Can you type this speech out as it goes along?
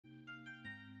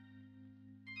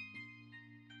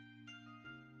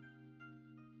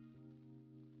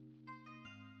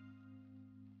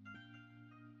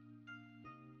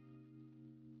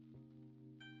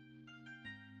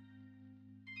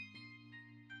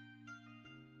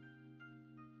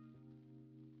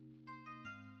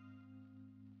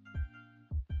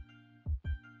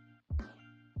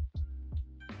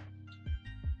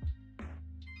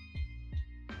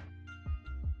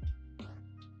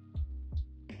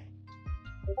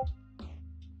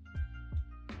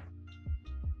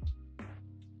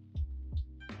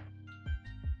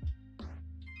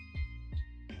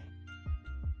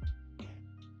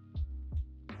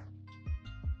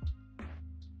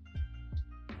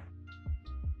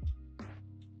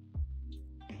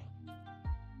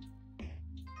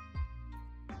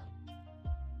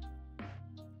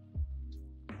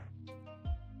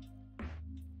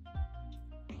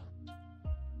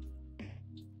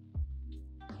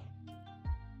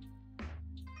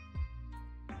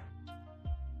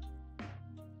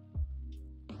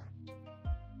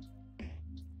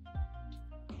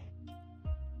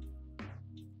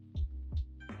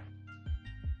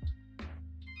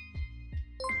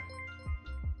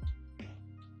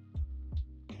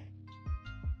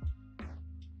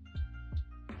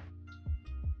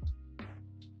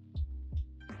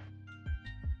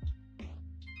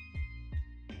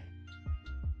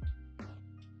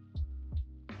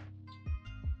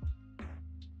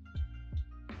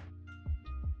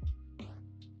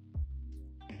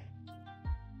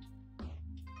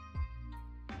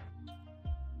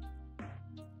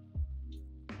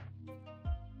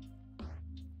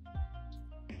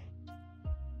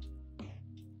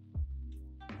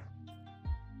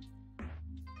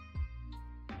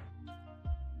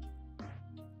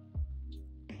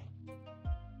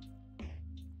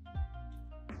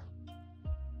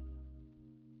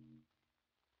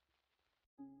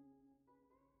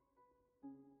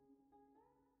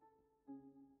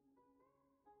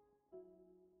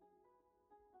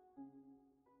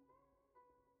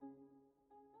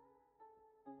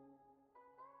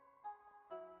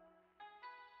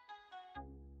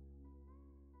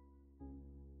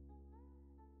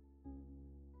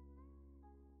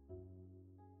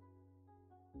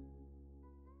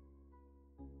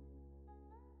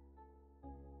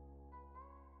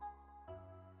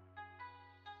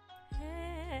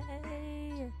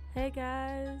Hey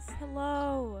guys,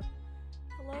 hello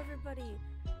everybody.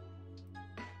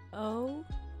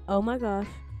 Oh my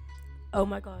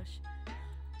gosh,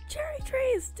 cherry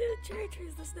trees, dude, cherry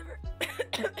trees, this never,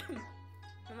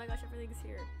 oh my gosh, everything's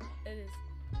here. It is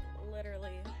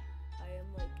literally, I am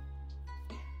like,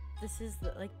 this is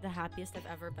the happiest I've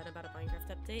ever been about a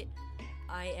Minecraft update.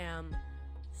 I am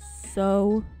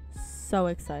so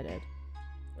excited.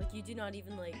 Like, you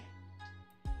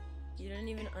don't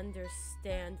even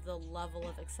understand the level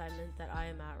of excitement that I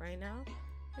am at right now.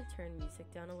 I'm gonna turn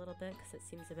music down a little bit because it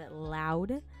seems a bit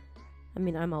loud. I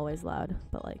mean, I'm always loud,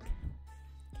 but like,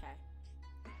 okay.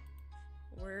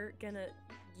 We're gonna,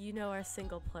 our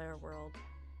single player world.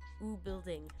 Ooh,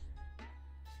 building.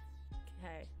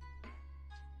 Okay.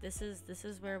 This is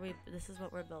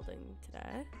what we're building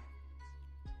today.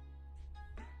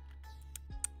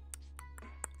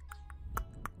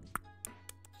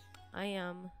 I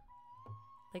am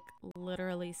like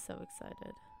literally so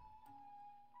excited.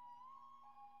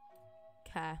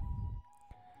 Okay.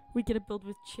 We get to build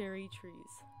with cherry trees.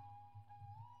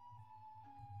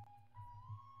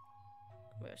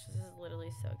 Oh my gosh, this is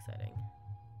literally so exciting.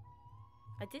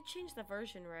 I did change the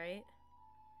version, right?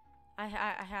 I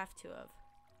have to have.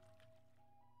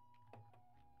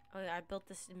 Oh yeah, I built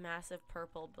this massive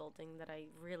purple building that I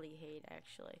really hate,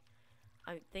 actually.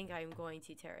 I think I'm going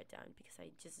to tear it down because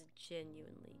I just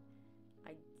genuinely,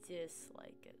 I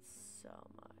dislike it so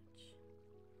much.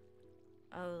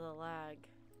 Oh, the lag.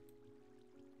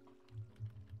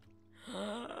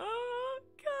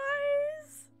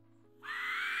 Guys!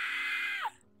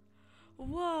 Ah!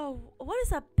 Whoa, what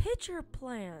is a pitcher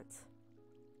plant?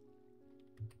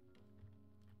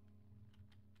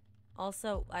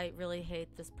 Also, I really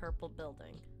hate this purple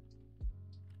building.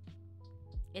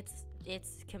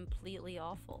 It's completely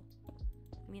awful.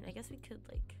 I mean, I guess we could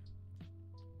like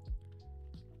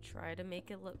try to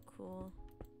make it look cool.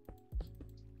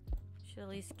 Should at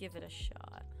least give it a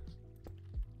shot.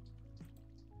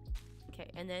 Okay,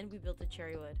 and then we built the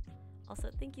cherry wood. Also,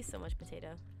 thank you so much,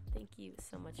 Potato. Thank you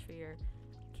so much for your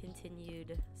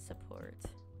continued support.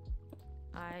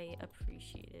 I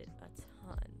appreciate it a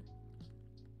ton.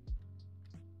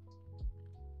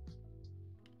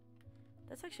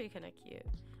 That's actually kind of cute.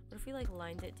 What if we like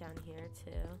lined it down here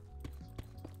too?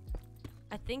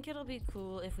 I think it'll be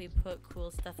cool if we put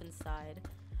cool stuff inside.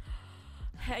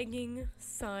 Hanging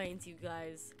signs, you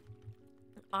guys.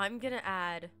 I'm gonna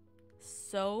add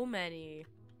so many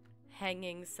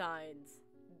hanging signs.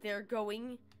 They're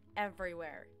going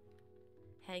everywhere.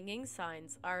 Hanging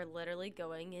signs are literally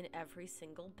going in every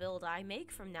single build I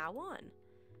make from now on.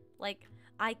 Like,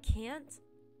 I can't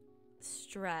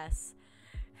stress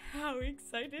how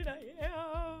excited I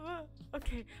am.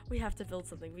 Okay, we have to build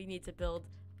something. We need to build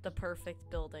the perfect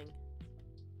building.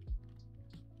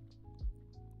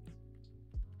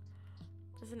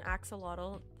 There's an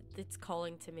axolotl. It's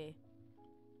calling to me.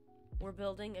 We're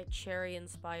building a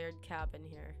cherry-inspired cabin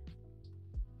here.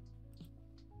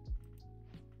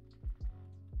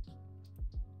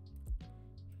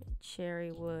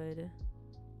 Cherry wood.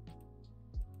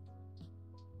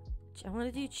 I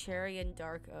want to do cherry and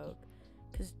dark oak.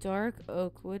 Because dark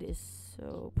oak wood is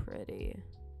so pretty.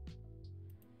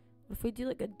 What if we do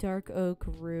like a dark oak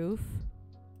roof?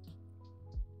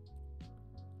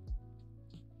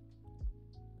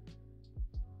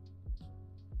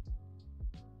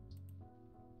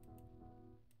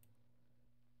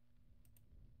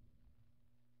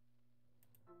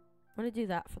 I'm gonna do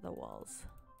that for the walls.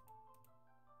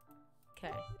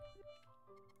 Okay.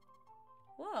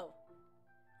 Whoa.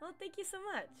 Well, thank you so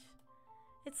much.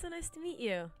 It's so nice to meet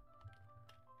you.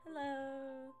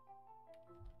 Hello.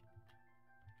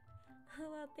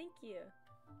 Oh, well, thank you.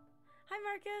 Hi,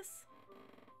 Marcus.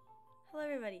 Hello,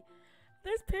 everybody.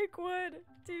 There's pink wood.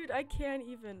 Dude, I can't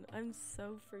even. I'm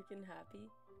so freaking happy.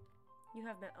 You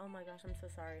have met. Oh my gosh, I'm so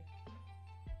sorry.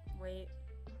 Wait.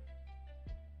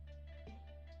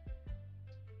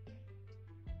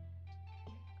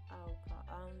 Oh god.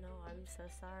 Oh no, I'm so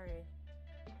sorry.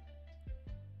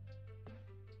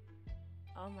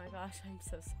 Oh my gosh, I'm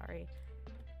so sorry.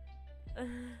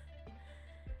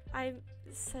 I'm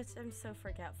so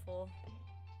forgetful.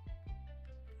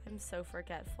 I'm so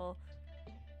forgetful.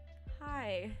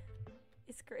 Hi.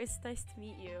 It's nice to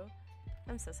meet you.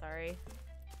 I'm so sorry.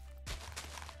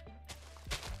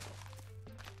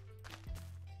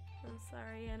 I'm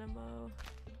sorry, Animo.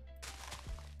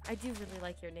 I do really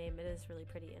like your name. It is really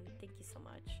pretty, and thank you so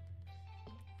much.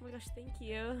 Oh my gosh, thank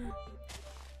you.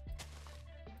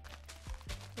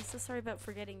 I'm so sorry about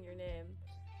forgetting your name.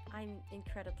 I'm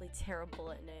incredibly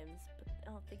terrible at names, but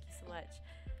oh, thank you so much.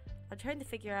 I'm trying to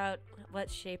figure out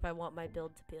what shape I want my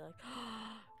build to be like.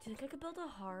 Do you think I could build a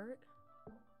heart?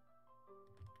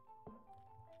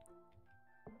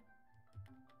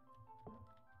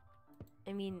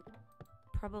 I mean,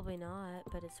 probably not,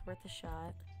 but it's worth a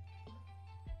shot.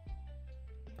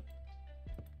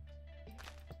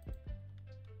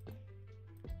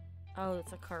 Oh,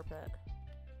 it's a carpet.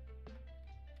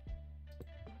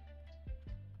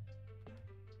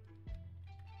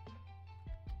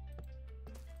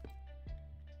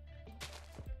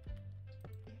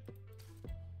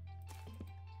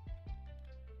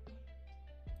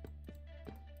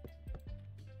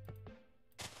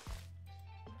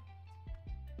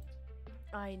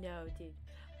 I know, dude.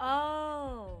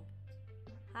 Oh!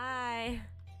 Hi.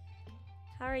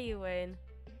 How are you, Wayne?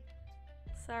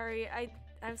 Sorry, I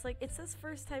was like, it says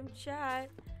first time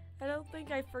chat. I don't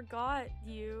think I forgot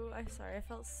you. I'm sorry, I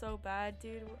felt so bad,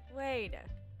 dude. Wayne,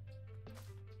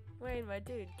 my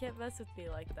dude, can't mess with me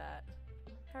like that.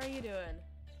 How are you doing?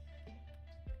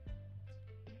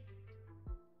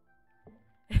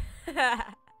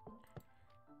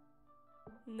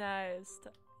 Nice.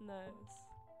 Nice.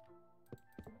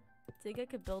 Think I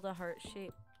could build a heart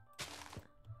shape?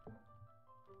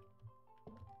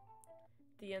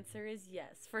 The answer is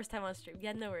yes. First time on stream.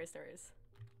 Yeah, no worries, no worries.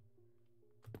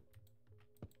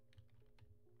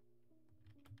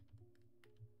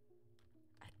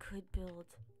 I could build.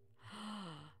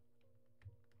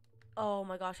 Oh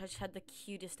my gosh, I just had the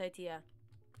cutest idea.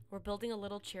 We're building a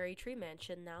little cherry tree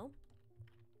mansion now.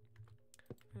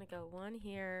 I'm gonna go 1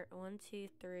 here, 1, 2,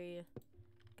 3.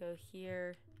 Go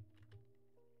here.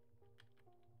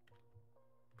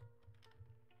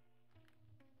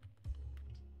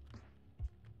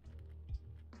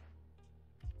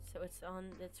 So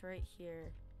it's right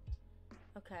here.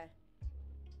 Okay.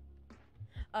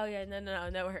 Oh yeah,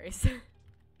 no worries.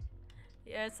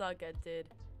 Yeah, it's all good, dude.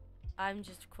 I'm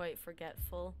just quite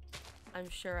forgetful. I'm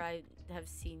sure I have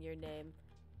seen your name.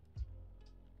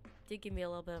 Did give me a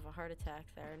little bit of a heart attack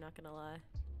there, not gonna lie.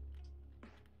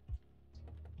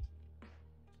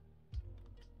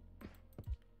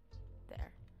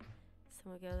 There. So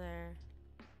we'll go there.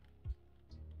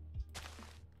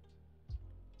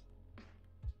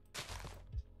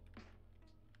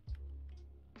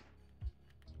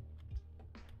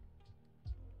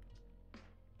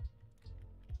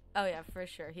 Oh yeah, for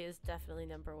sure. He is definitely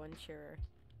 #1 cheerer.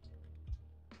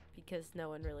 Because no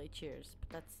one really cheers. But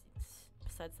that's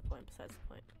besides the point,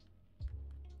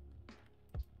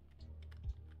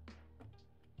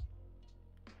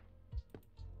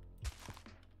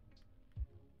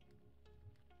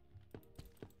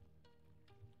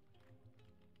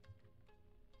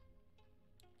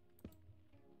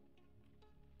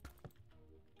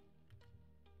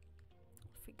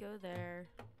 If we go there.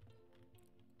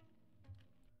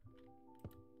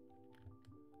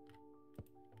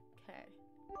 Okay.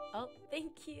 Oh,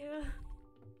 thank you.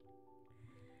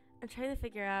 I'm trying to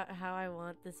figure out how I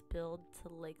want this build to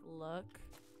like look.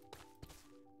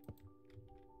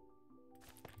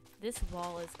 This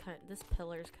wall is this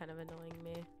pillar is kind of annoying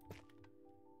me.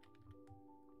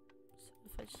 So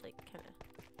if I just like kind of,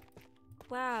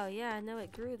 wow, yeah, no,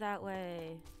 it grew that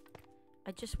way.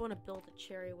 I just want to build a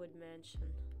cherrywood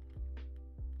mansion.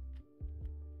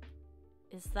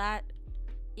 Is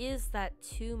that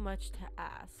too much to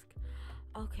ask?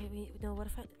 Okay, no, what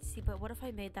if I, see, but what if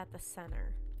I made that the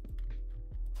center?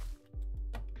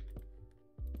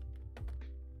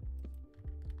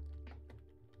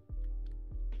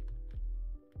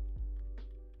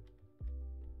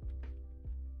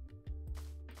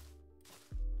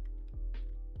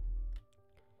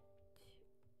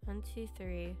 One, two,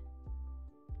 three,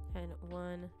 and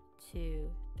 1,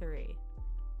 2, 3.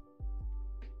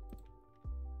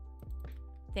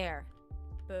 There.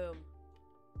 Boom.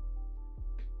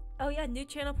 Oh yeah, new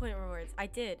channel point rewards. I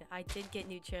did get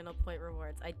new channel point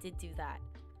rewards. I did do that.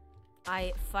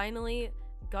 I finally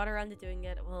got around to doing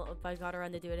it. Well, if I got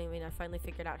around to doing it, I mean I finally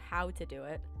figured out how to do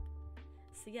it.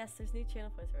 So yes, there's new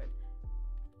channel points reward.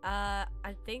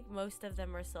 I think most of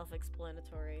them are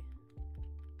self-explanatory.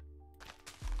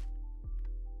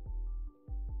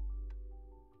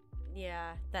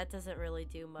 Yeah, that doesn't really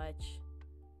do much.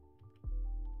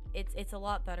 It's a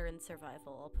lot better in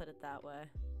survival, I'll put it that way.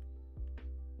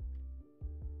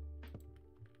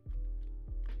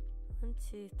 1,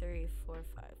 2, 3, 4,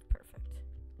 5. Perfect.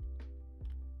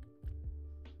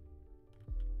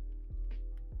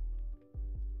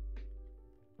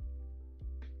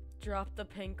 Drop the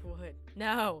pink wood.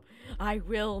 No, I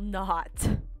will not.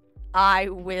 I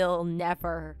will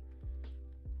never.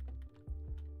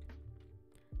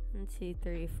 1, 2,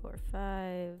 3, 4,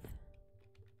 5.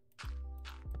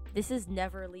 This is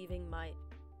never leaving my...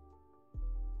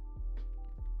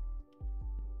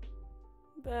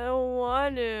 I don't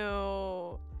want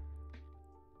to.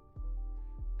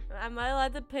 Am I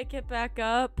allowed to pick it back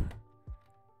up?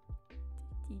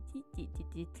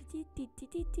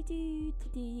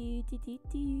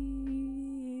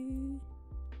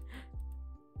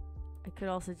 I could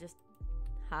also just...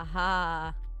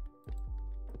 Haha.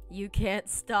 You can't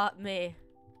stop me.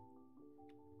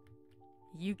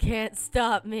 You can't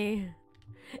stop me.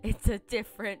 It's a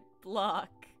different block.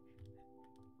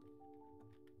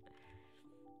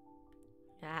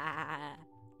 Ah.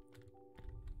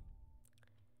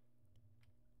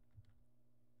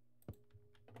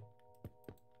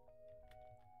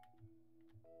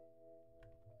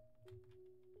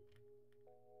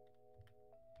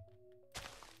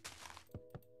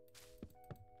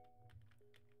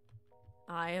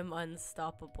 I am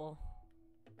unstoppable.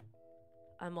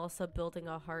 I'm also building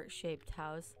a heart-shaped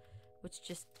house, which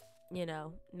just, you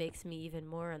know, makes me even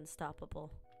more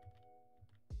unstoppable.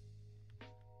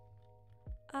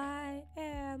 I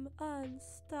am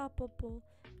unstoppable,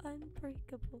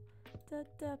 unbreakable,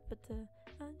 da-da-ba-da,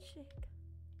 unshake.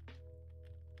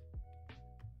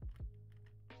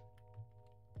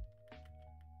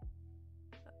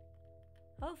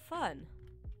 Oh, fun.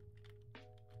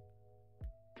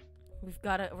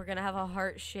 We're gonna have a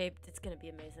heart-shaped, it's gonna be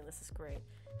amazing, this is great.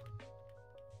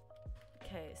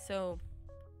 Okay, so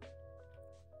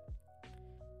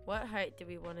what height do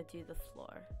we want to do the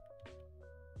floor?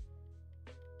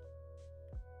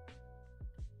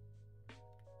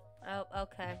 Oh,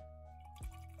 okay.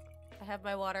 I have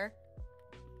my water.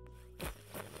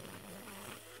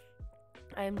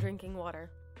 I am drinking water.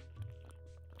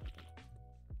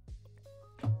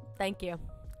 Thank you.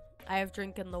 I have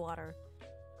drinking the water.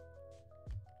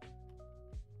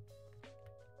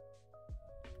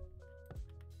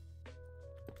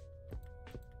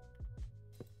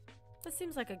 This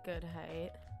seems like a good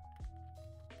height.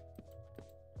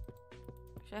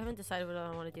 Actually, I haven't decided what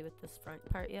I want to do with this front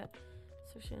part yet.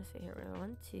 So we're just gonna say here,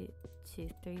 1, 2, 2,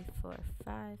 3, 4,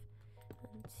 5. 1,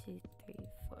 2, 3,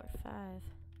 4, 5.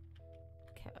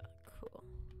 Okay, cool.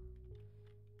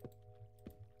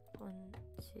 1,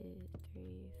 2, 3,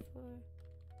 4.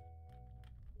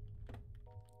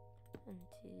 1,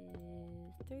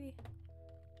 2, 3.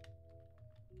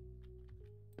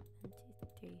 1, 2,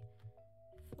 3,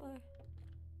 4.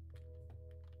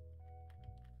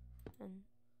 1,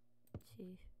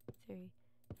 2, 3,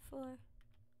 4,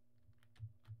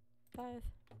 5.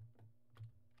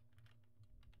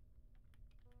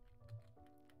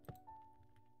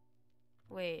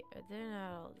 Wait, they're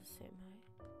not all the same height.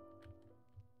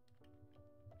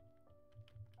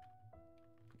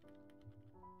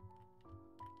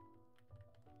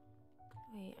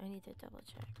 Wait, I need to double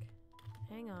check.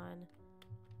 Hang on.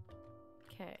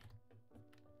 Okay.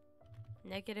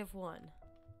 -1.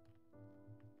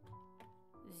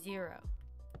 0.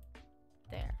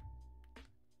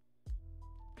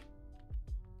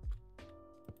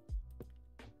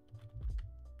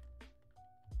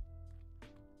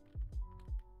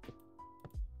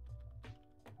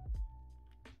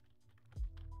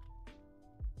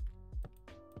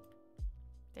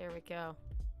 There we go.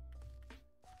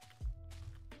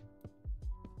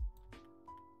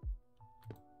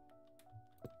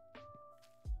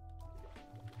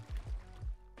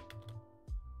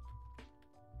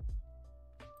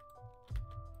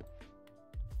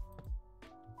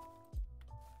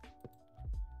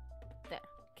 There.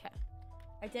 Okay.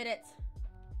 I did it.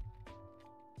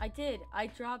 I did. I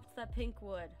dropped the pink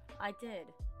wood. I did.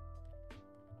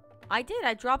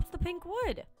 I dropped the pink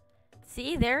wood.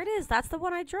 See, there it is. That's the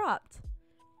one I dropped.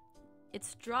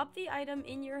 It's drop the item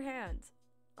in your hand.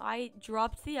 I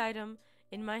dropped the item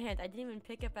in my hand. I didn't even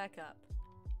pick it back up.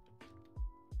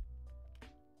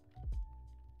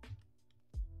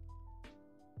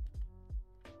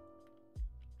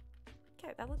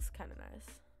 Okay, that looks kind of nice.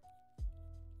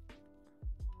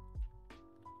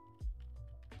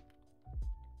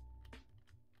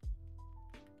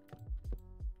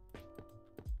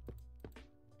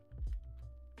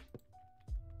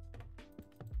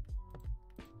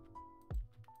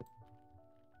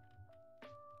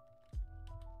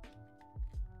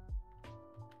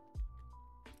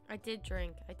 I did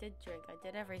drink. I did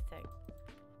everything.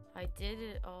 I did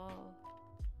it all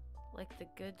like the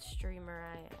good streamer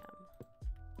I am.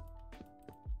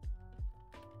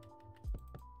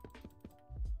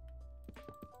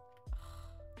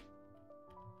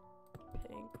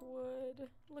 Pink wood.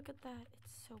 Look at that.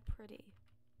 It's so pretty.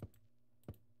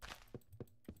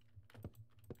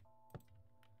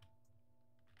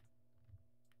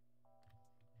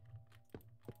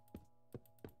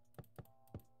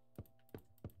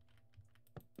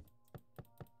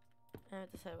 I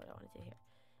haven't decided what I want to do here.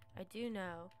 I do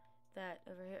know that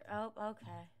over here. Oh,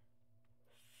 okay.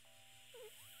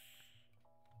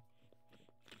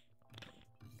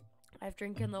 I've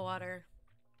drinking the water.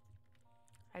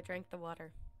 I drank the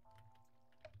water.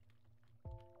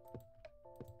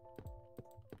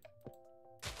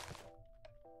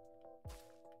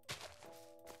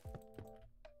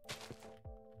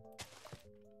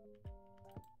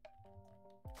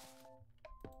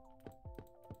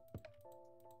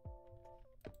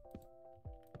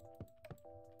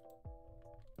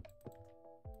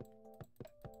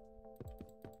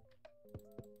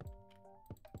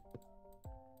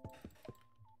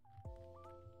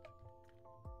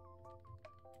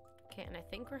 Okay, and I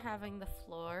think we're having the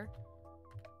floor.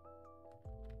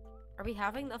 Are we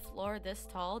having the floor this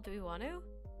tall? Do we want to?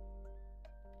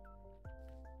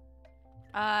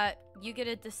 You get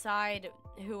to decide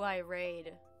who I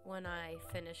raid when I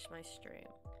finish my stream.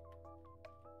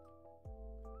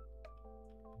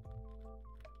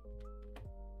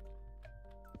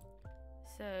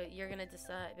 So you're gonna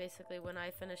decide basically when I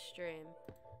finish stream,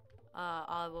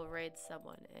 I will raid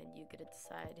someone and you get to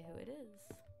decide who it is.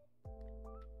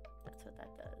 That's what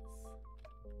that does.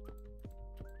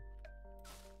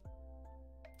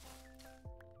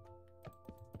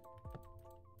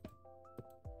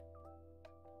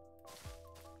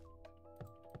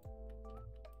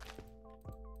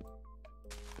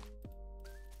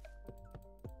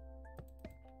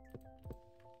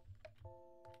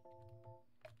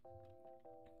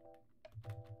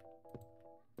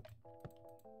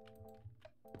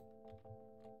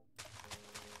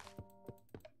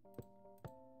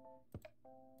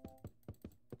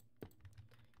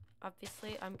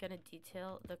 Obviously, I'm gonna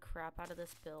detail the crap out of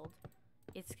this build.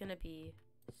 It's gonna be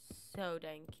so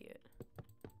dang cute.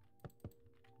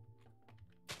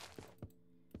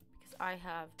 Because I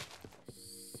have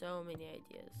so many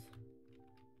ideas.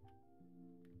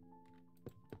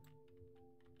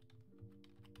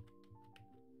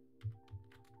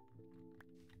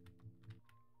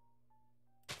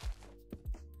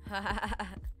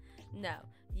 No,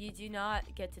 you do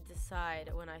not get to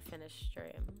decide when I finish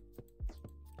stream.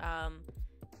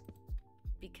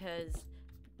 Because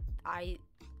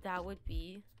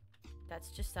that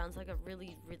just sounds like a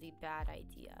really, really bad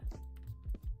idea.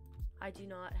 I do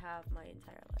not have my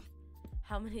entire life.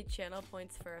 How many channel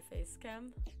points for a face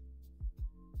cam?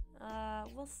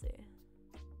 We'll see.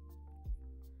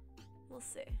 We'll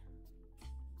see.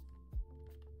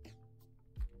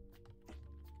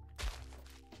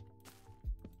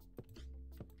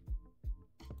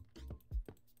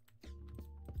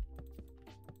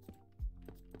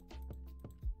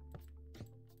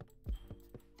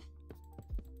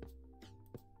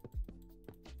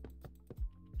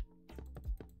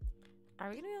 Are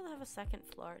we gonna be able to have a second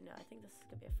floor? No, I think this is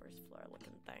gonna be a first floor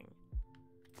looking thing.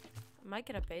 I might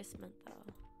get a basement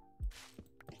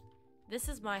though. This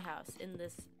is my house in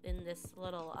this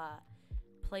little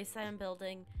place I am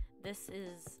building. This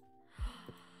is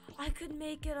I could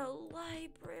make it a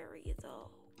library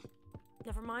though.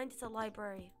 Never mind, it's a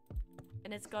library. And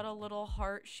And it's got a little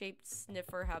heart-shaped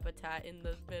sniffer habitat in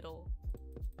the middle.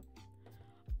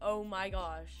 Oh my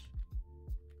gosh.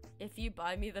 If you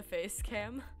buy me the face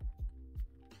cam,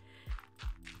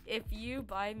 if you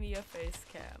buy me a face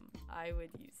cam, I would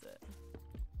use it.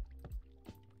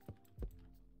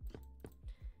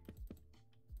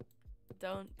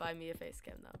 Don't buy me a face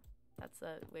cam though. That's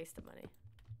a waste of money.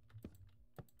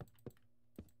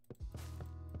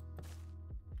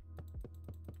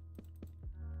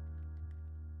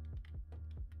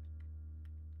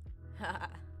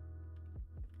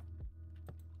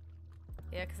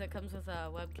 Yeah, because it comes with a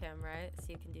webcam, right? So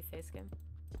you can do face cam.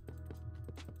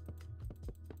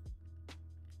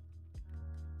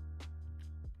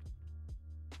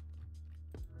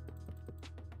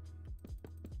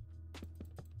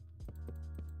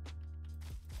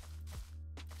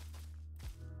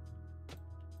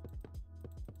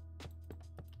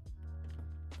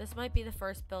 This might be the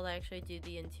first build I actually do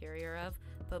the interior of,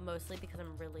 but mostly because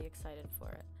I'm really excited for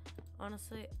it.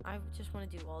 Honestly, I just want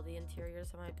to do all the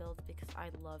interiors of my builds because I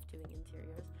love doing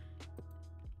interiors.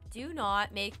 Do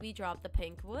not make me drop the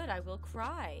pink wood. I will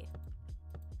cry.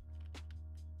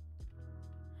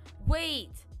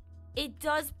 Wait! It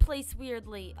does place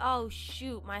weirdly. Oh,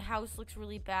 shoot. My house looks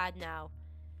really bad now.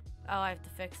 Oh, I have to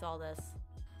fix all this.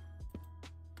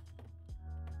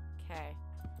 Okay.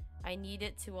 I need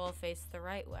it to all face the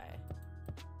right way.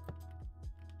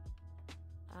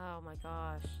 Oh my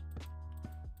gosh.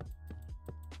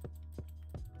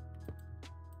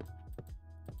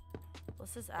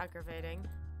 This is aggravating.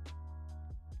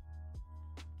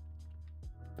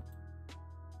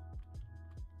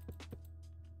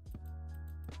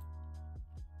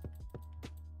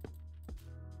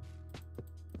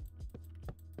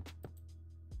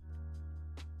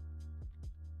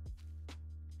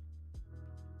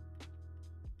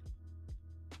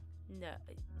 No.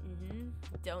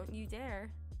 Don't you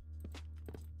dare.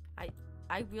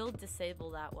 I will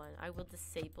disable that one. I will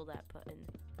disable that button.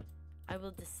 I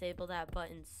will disable that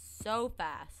button so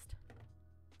fast.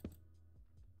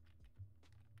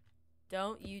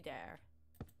 Don't you dare.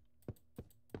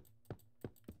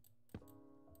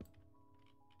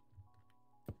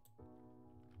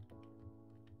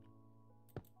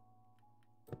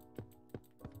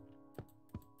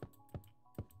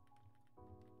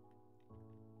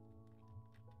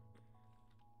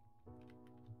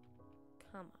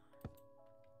 Come on.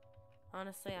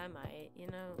 Honestly, I might. You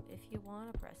know, if you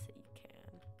want to press it, you can.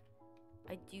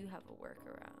 I do have a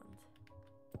workaround.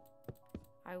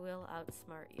 I will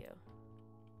outsmart you.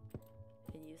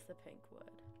 And use the pink wood.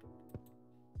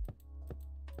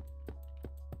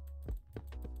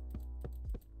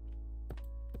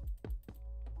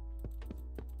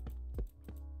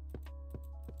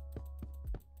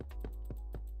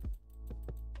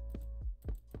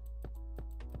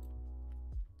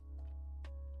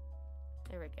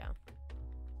 There we go.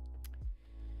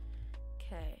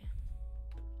 Okay.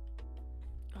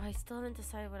 Oh, I still haven't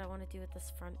decided what I want to do with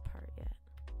this front part yet.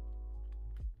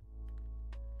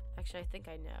 Actually, I think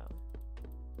I know.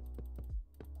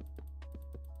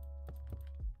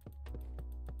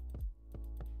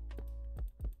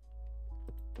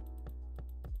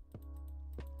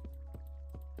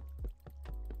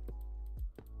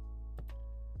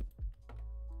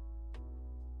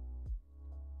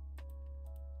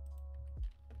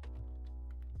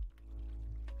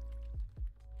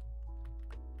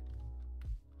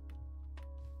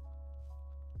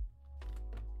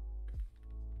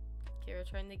 Okay, we're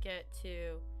trying to get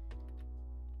to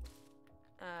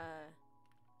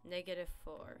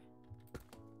 -4.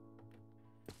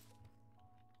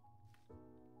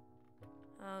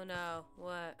 Oh no,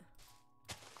 what?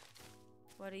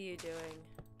 What are you doing?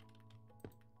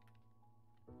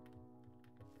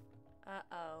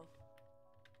 Uh-oh.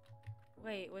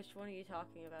 Wait, which one are you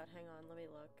talking about? Hang on, let me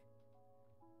look.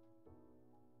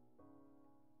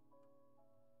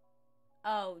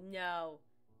 Oh no.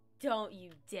 Don't you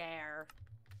dare.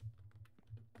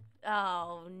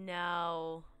 Oh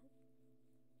no.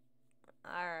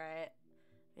 Alright.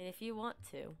 I mean, if you want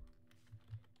to.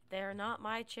 They're not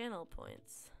my channel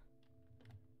points.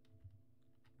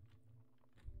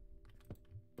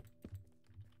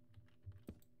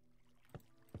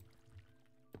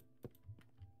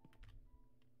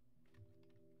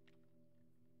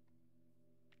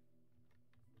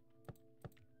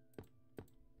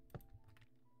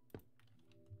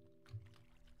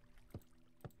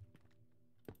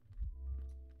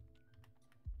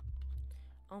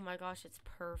 Oh my gosh, it's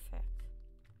perfect.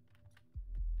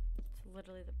 It's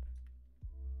literally the...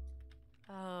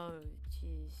 Oh,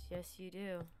 jeez. Yes, you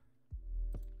do.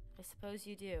 I suppose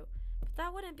you do. But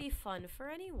that wouldn't be fun for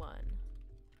anyone.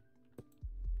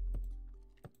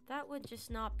 That would just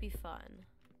not be fun.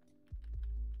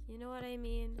 You know what I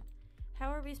mean? How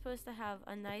are we supposed to have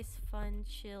a nice, fun,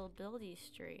 chill buildy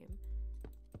stream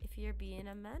if you're being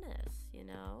a menace, you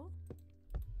know?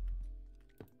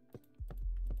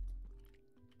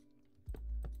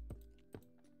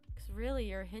 Because really,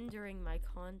 you're hindering my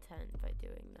content by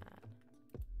doing that.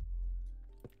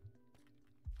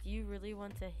 Do you really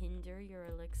want to hinder your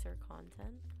Elixir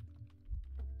content?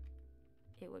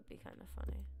 It would be kind of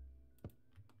funny.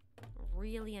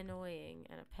 Really annoying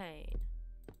and a pain.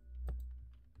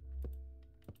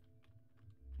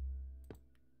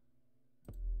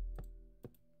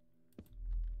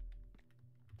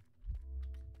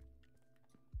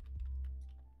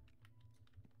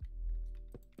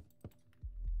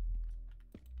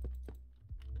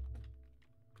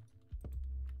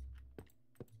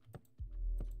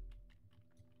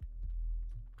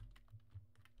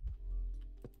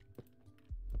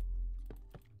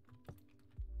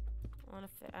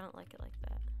 I don't like it like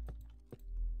that.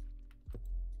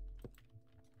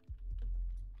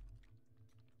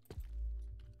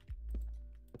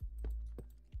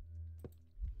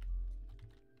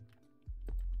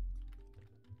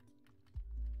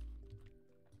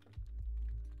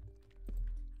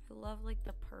 I love like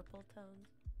the purple tones.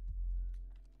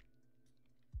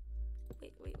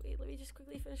 Wait, let me just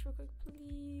quickly finish real quick,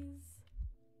 please.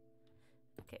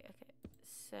 Okay.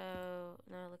 So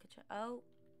now look at you. Oh,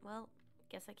 well,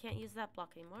 guess I can't use that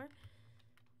block anymore.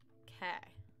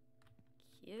 Okay.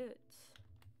 Cute.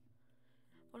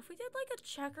 What if we did like a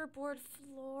checkerboard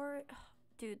floor?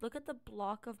 Dude, look at the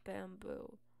block of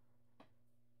bamboo.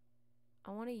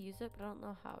 I want to use it, but I don't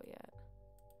know how yet.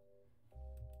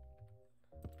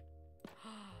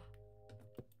 Oh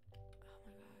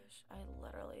my gosh. I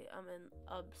literally am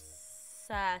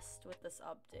obsessed with this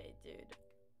update, dude.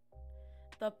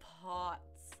 The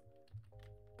pots.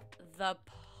 The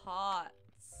pots.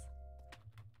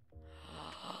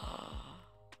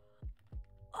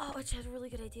 Oh, I had a really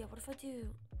good idea. What if I do?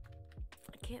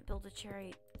 I can't build a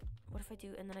cherry. What if I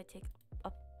do and then I take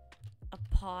a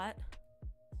pot?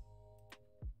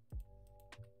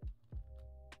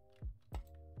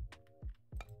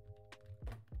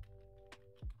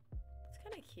 It's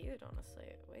kind of cute,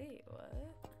 honestly. Wait, what?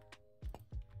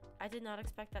 I did not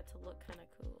expect that to look kind of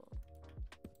cool.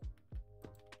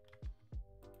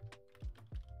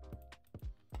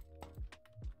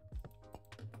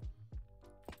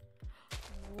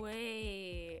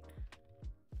 Wait,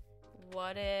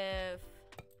 what if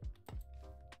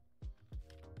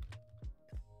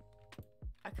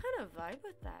I kind of vibe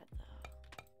with that though?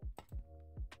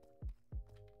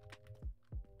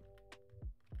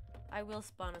 I will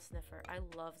spawn a sniffer. I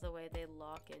love the way they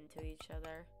lock into each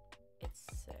other. It's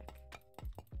sick.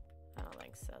 I don't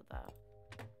think so though.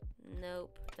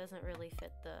 Nope, doesn't really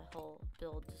fit the whole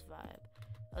build's vibe.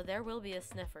 Oh, there will be a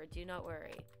sniffer, do not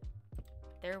worry.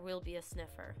 There will be a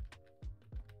sniffer.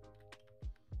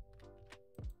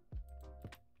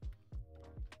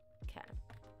 Okay.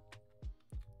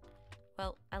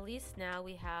 Well, at least now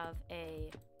we have a...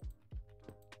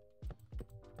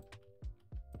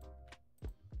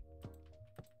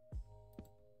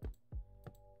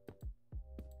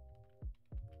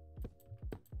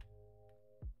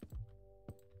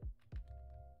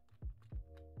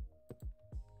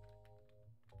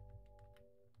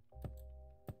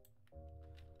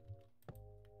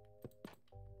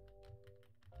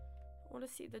 I want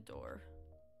to see the door.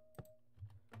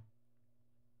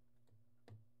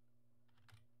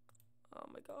 Oh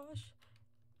my gosh.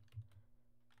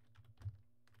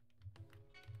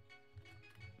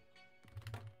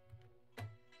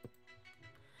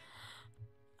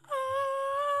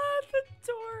 Ah, the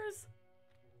doors.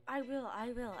 I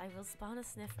will spawn a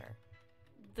sniffer.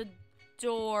 The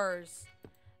doors.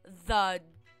 The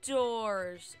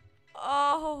doors.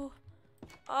 Oh,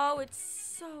 it's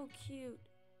so cute.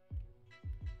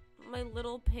 My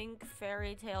little pink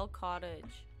fairy tale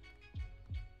cottage.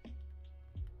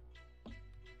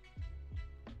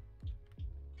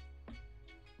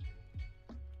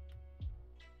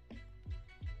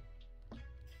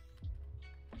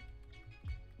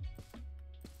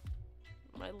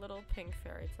 My little pink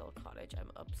fairy tale cottage.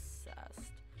 I'm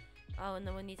obsessed. Oh, and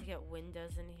then we need to get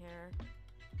windows in here.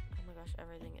 Oh my gosh,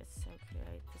 everything is so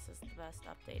cute. This is the best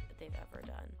update that they've ever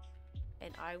done.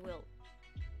 And I will...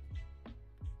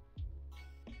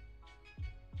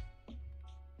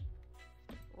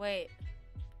 Wait.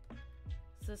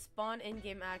 So spawn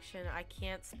in-game action, I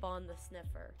can't spawn the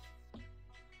sniffer.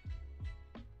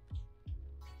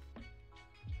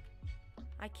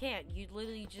 I can't. You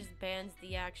literally just bans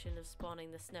the action of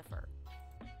spawning the sniffer.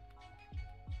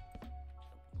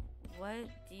 What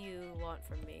do you want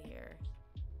from me here?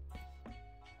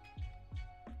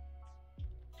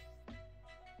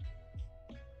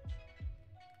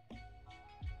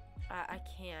 I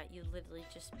can't. You literally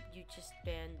just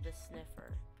banned the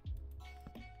sniffer.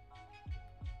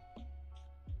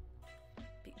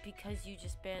 Because you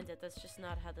just banned it. That's just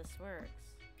not how this works.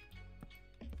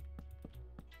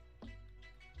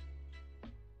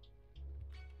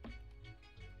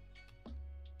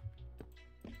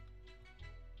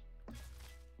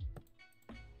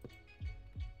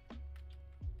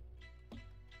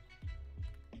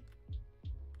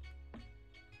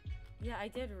 Yeah, I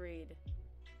did read.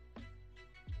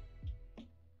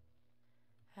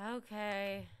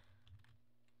 Okay.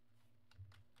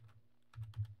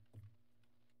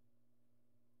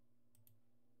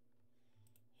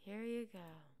 Here you go.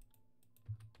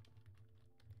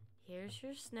 Here's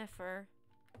your sniffer.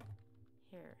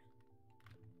 Here.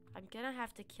 I'm gonna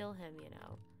have to kill him, you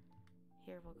know.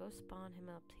 Here, we'll go spawn him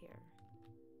up here.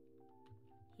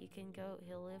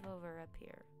 He'll live over up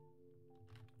here.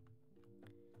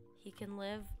 He can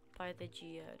live by the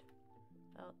geode.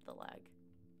 Oh, the leg.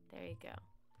 There you go.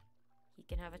 He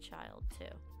can have a child,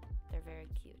 too. They're very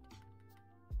cute.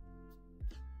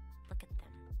 Look at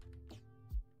them.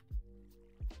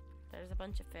 There's a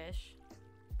bunch of fish.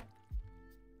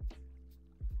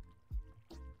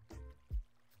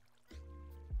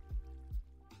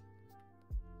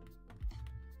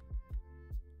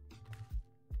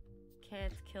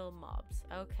 Can't kill mobs.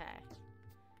 Okay.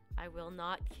 I will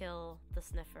not kill the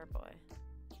sniffer boy.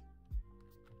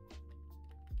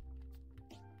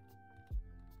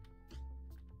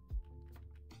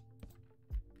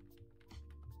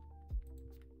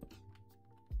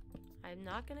 I'm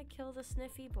not gonna kill the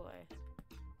sniffy boy.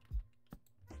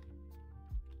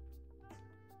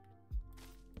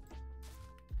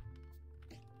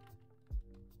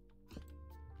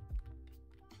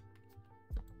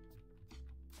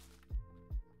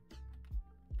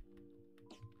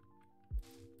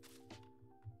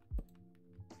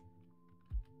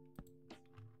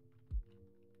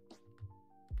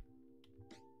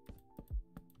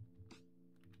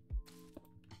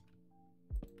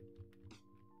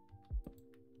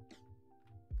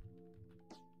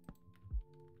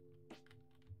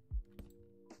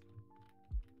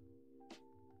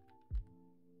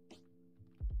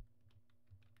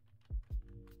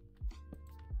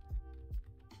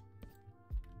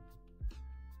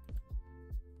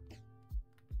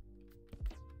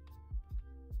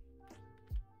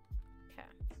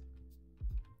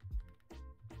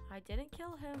 I didn't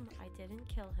kill him. I didn't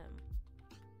kill him.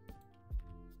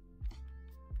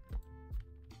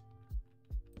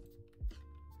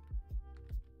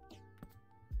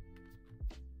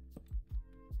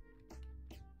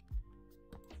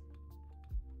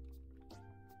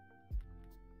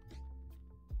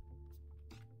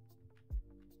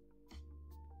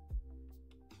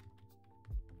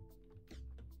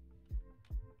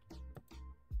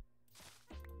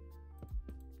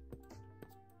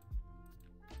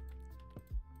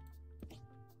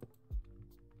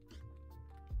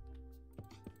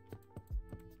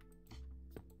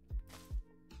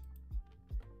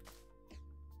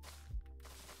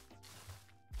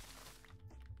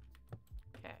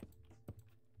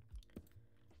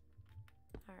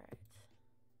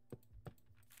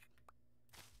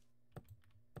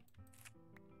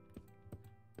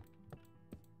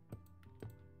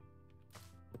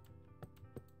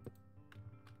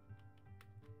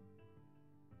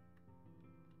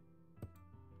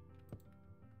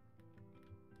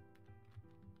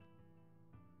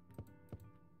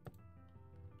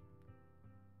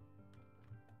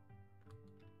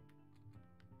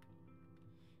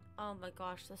 Oh my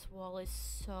gosh, this wall is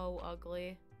so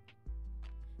ugly.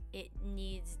 It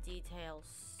needs detail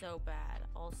so bad.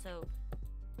 Also,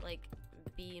 like,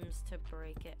 beams to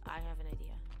break it. I have an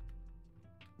idea.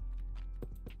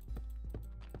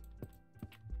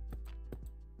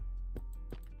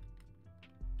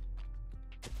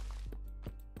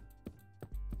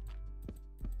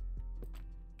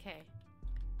 Okay.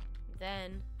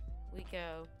 Then we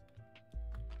go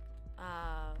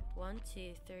 1,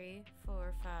 2, 3,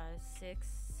 4, 5, 6,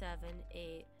 7,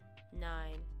 8,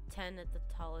 9, 10 at the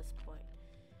tallest point.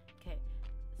 Okay.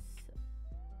 So,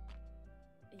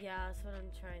 yeah, that's what I'm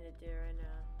trying to do right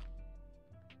now.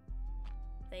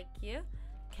 Thank you.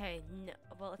 Okay, no,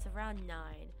 well, it's around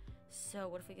 9. So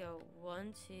what if we go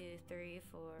 1, 2, 3,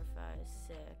 4, 5,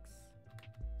 6.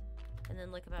 And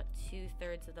then like about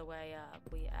 2/3 of the way up,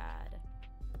 we add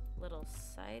little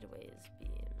sideways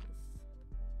beams.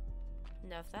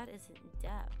 Now, if that isn't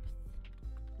depth,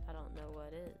 I don't know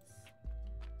what is.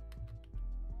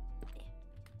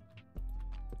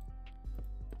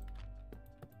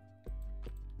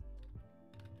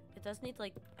 does need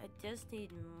like, I just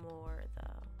need more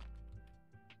though.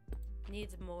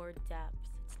 Needs more depth.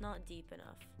 It's not deep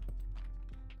enough.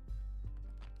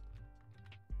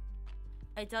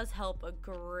 It does help a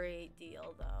great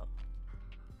deal though.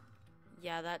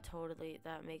 Yeah, that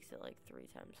makes it like 3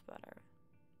 times better.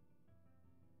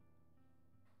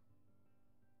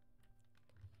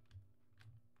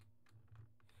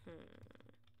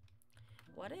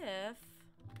 What if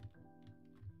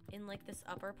in like this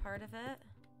upper part of it,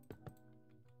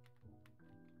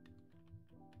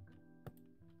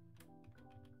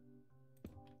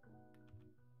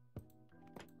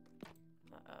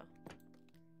 uh-oh,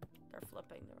 they're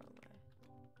flipping the wrong way.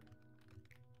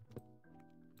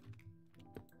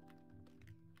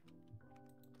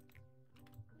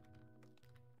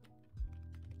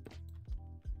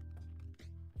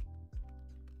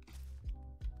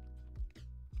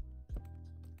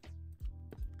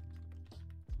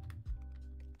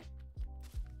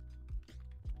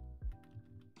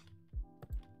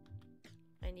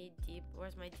 I need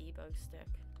where's my debug stick?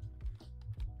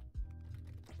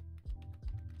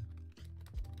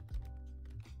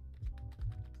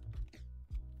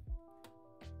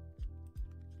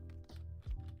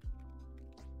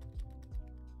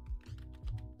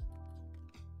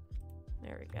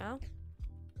 There we go.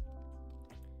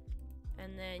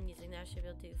 And then using that, I should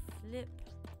be able to flip.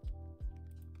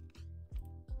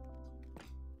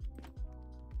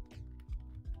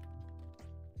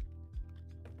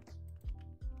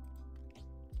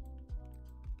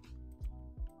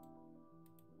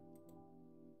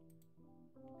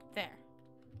 There.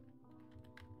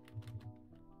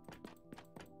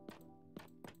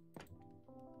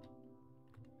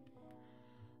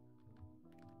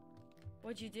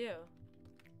 What'd you do?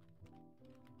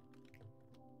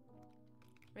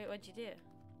 Wait, what'd you do?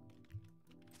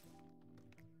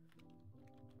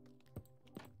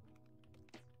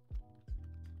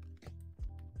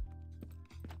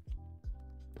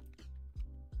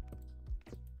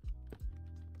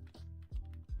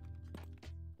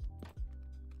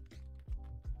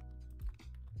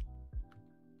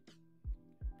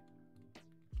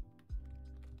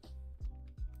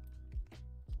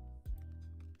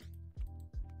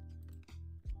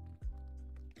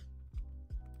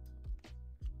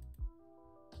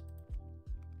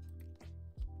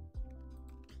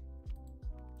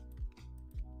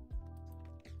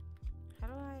 How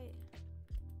do I...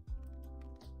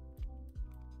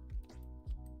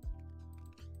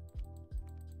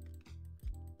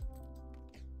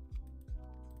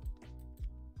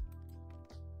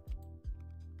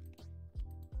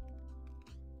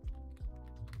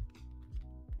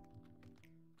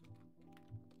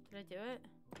 Did I do it?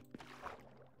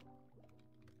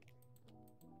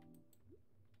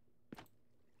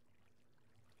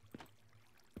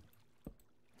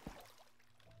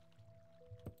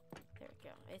 There we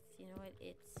go. It's, you know what?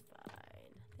 It's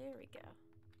fine. There we go.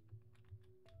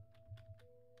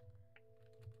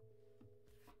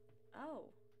 Oh,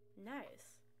 nice.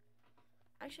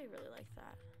 I actually really like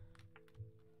that.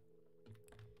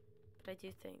 But I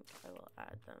do think I will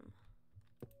add them.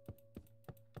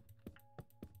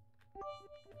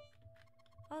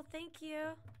 Oh, thank you.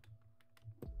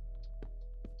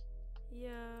 Yo.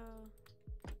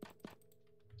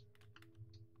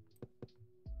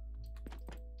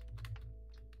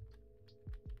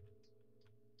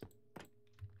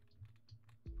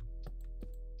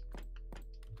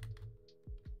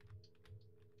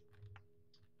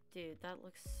 Dude, that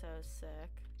looks so sick.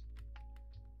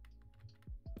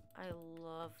 I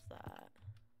love that.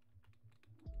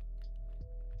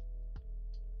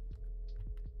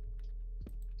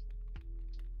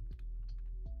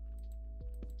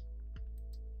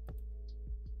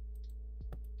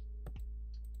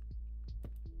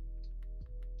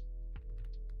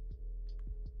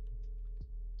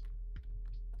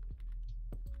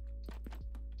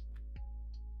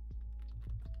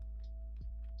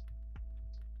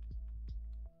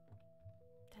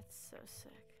 That's so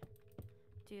sick.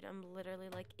 Dude, I'm literally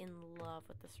like in love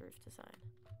with this roof design.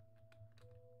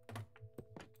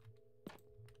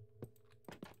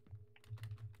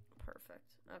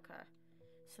 Perfect. Okay.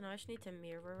 So now I just need to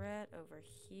mirror it over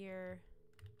here.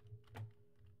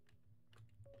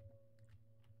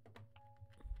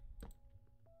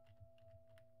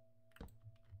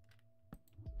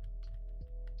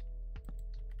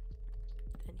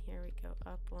 Then here we go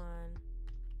up one.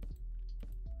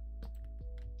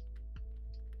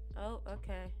 Oh,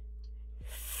 okay.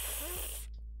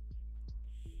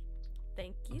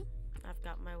 Thank you. I've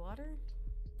got my water.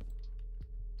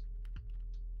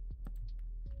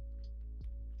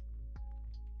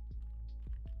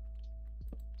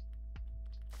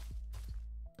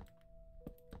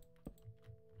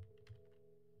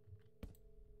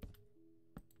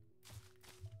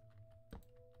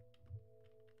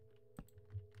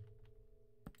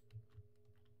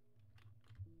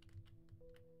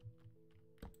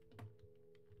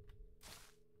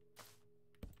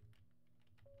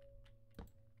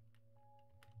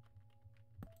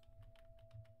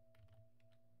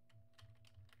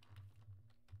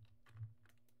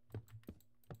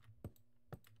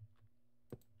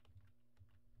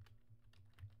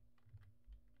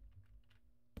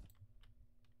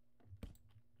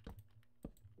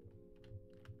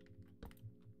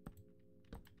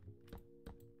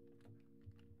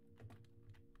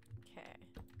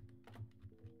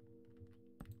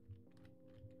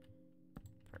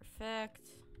 Perfect.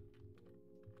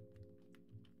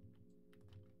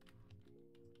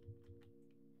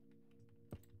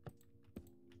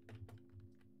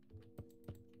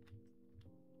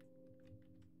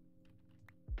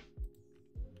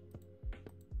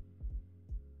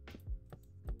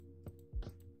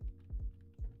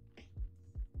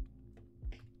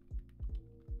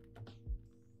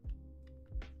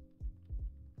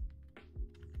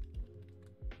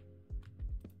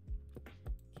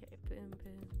 Okay, boom,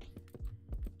 boom.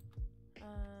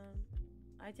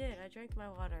 I did. I drank my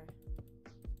water.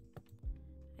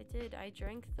 I did. I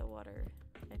drank the water.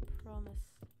 I promise.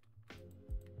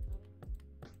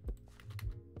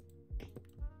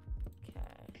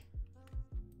 Okay.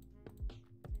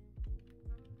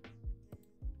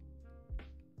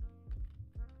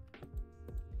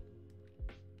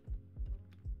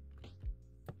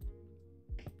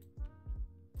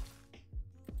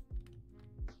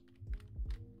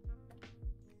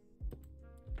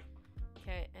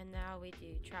 Okay, and now we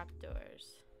do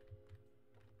trapdoors.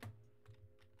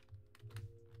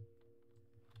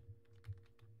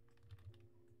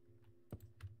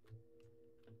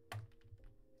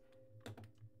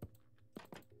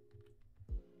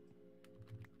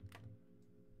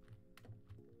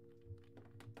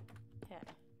 Okay.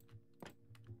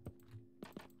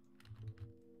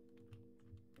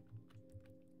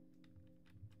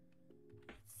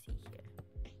 Let's see here.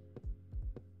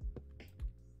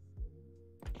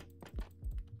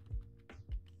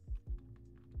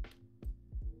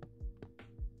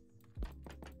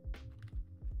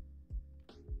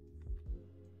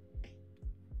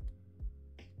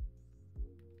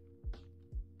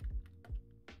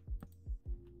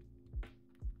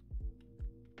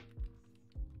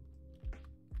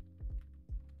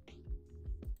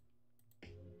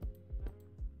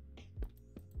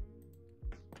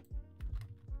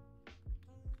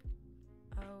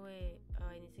 Oh wait, oh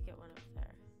I need to get one up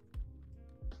there.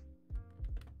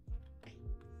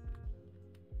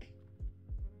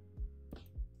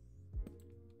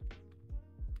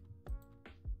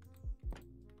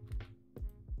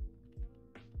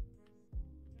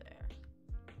 There.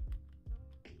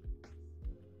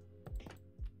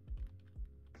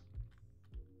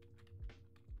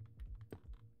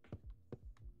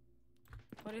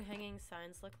 What do hanging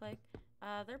signs look like?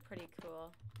 They're pretty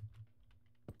cool.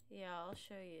 Yeah, I'll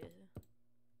show you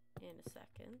in a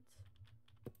second.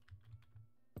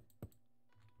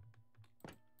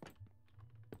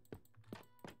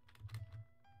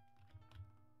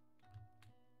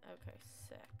 Okay,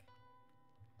 sick.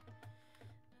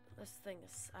 This thing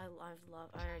is, I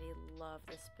already love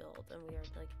this build, and we are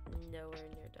like nowhere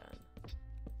near done.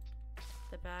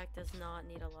 The back does not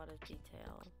need a lot of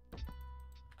detail.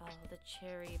 Oh, the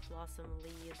cherry blossom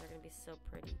leaves are gonna be so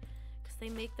pretty. Because they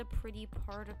make the pretty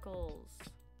particles.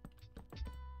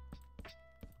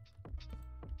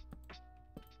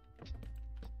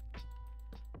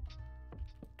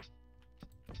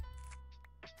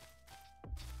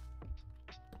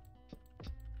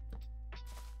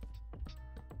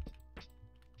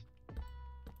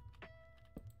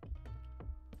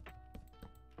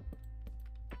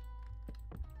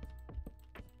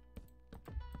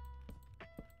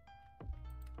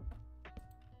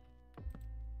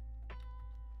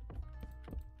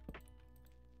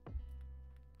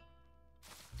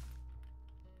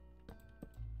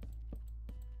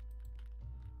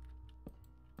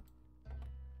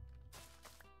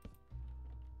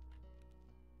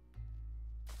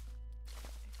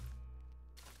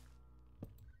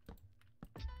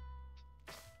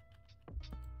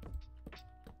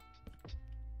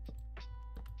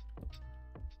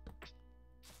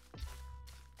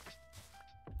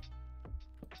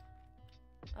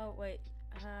 Oh wait,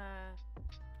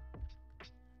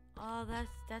 oh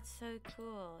that's so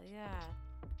cool. Yeah,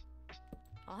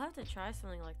 I'll have to try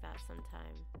something like that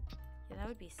sometime. Yeah, that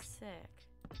would be sick.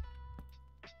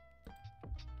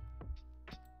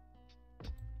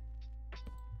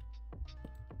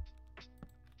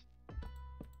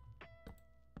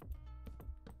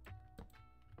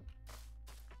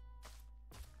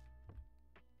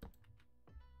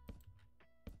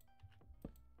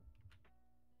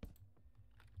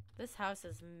 This house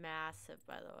is massive,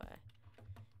 by the way.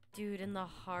 Dude, and the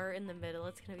heart in the middle,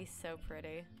 it's gonna be so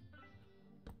pretty.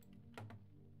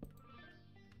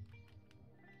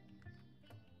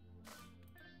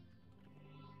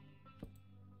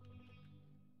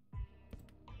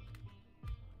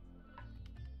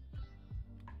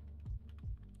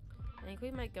 I think we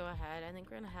might go ahead. I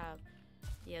think we're gonna have,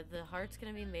 yeah, the heart's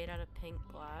gonna be made out of pink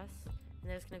glass,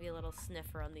 and there's gonna be a little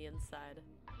sniffer on the inside.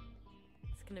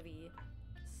 It's gonna be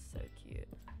so cute.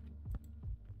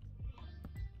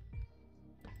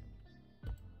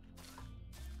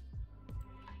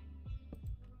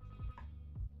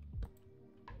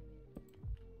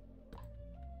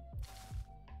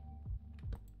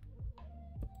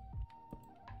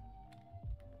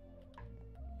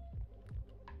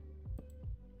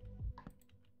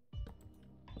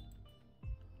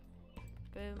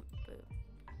 Boom, boom.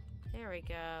 There we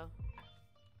go.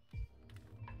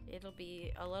 It'll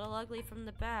be a little ugly from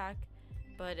the back,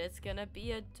 but it's gonna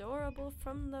be adorable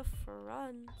from the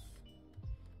front.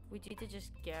 We need to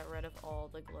just get rid of all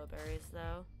the glowberries,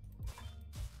 though.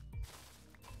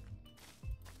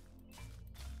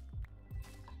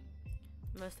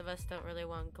 Most of us don't really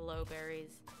want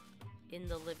glowberries in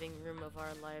the living room of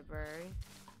our library.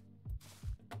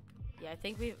 Yeah, I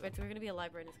think we're gonna be a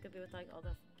library, and it's gonna be with like all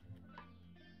the...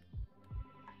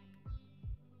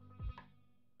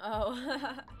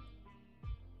 Oh.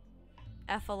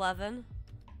 F11.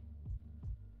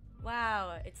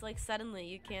 Wow, it's like suddenly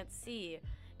you can't see.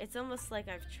 It's almost like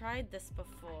I've tried this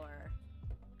before.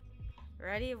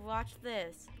 Ready? Watch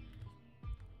this.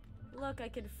 Look, I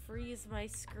can freeze my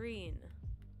screen.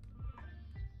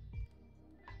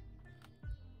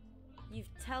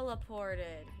 You've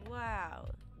teleported.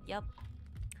 Wow. Yep.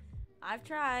 I've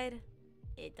tried.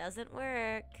 It doesn't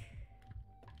work.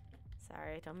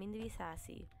 Sorry, I don't mean to be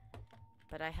sassy.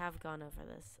 But I have gone over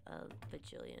this a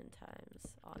bajillion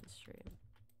times on stream.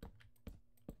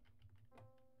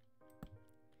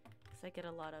 Because I get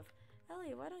a lot of,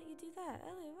 Ellie, why don't you do that?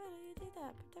 Ellie, why don't you do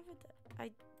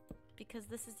that? Because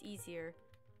this is easier.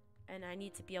 And I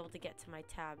need to be able to get to my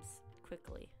tabs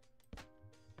quickly.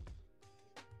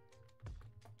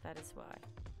 That is why.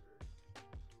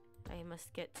 I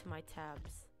must get to my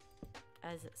tabs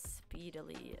as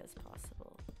speedily as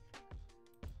possible.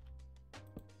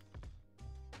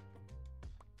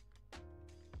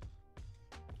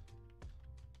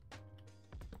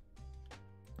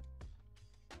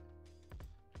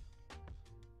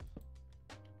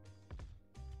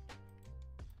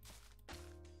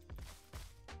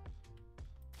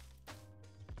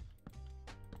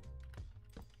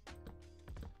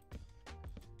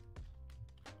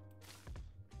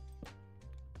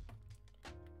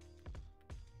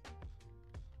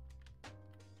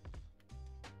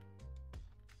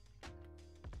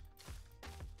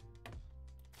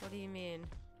 What do you mean?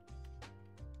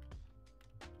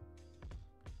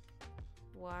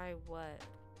 Why what?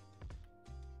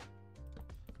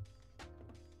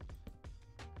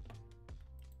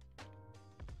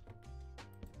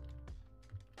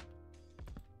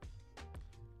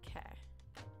 Okay.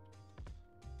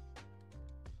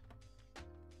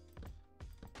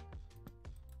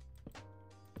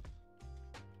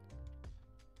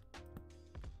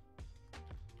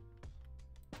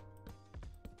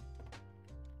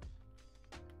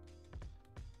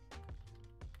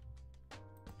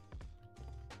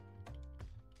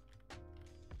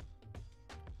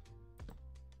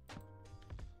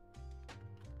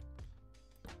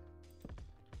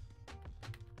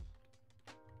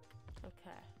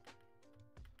 Okay.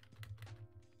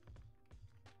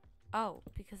 Oh,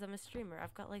 because I'm a streamer.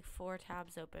 I've got like 4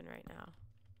 tabs open right now.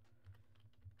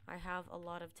 I have a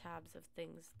lot of tabs of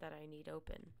things that I need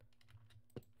open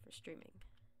for streaming.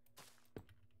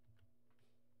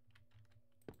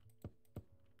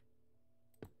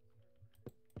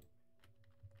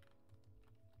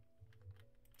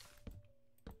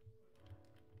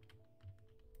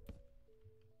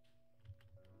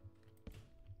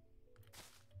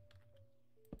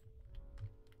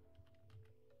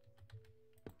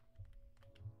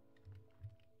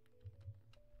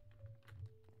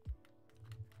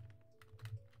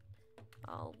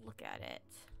 Oh, look at it.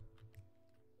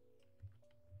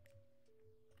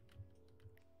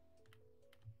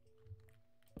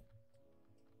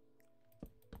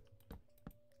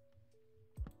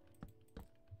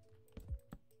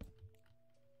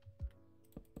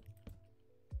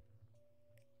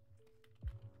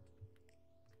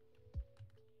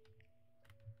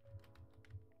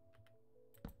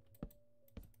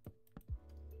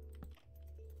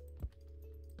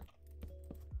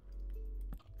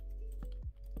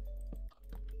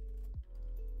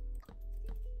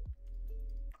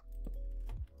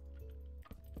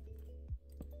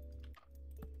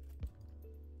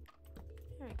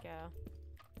 There we go.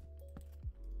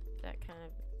 That kind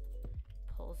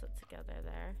of pulls it together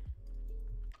there.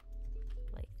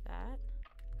 Like that.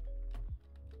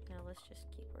 Now let's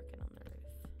just keep working on the roof.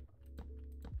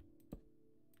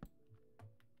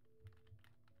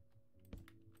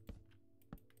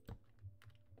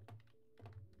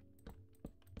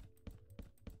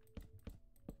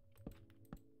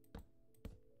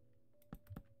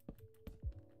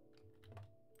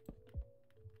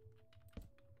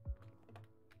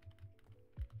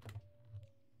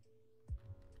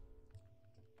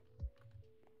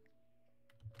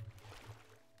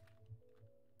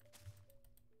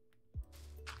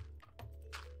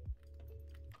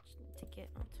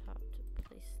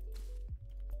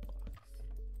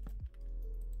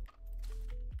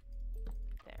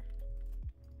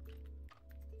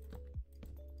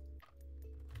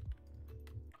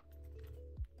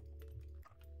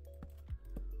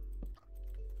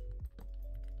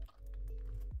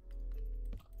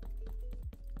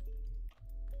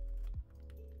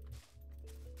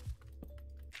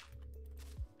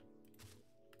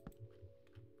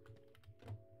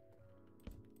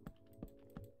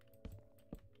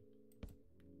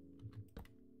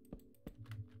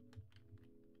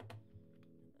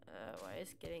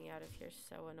 is getting out of here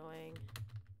so annoying?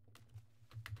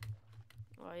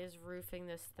 Why is roofing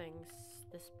this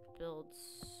build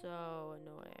so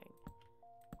annoying?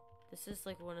 This is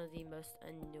like one of the most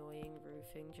annoying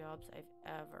roofing jobs I've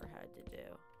ever had to do.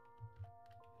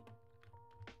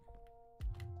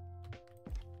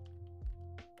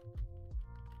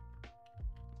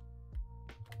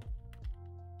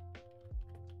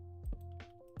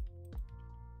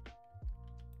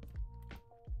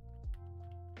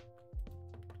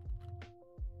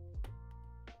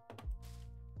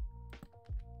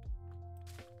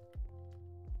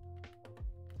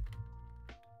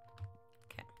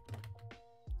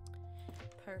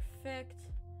 Perfect.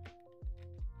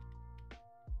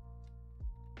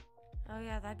 Oh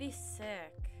yeah, that'd be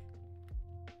sick.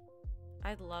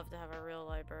 I'd love to have a real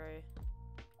library.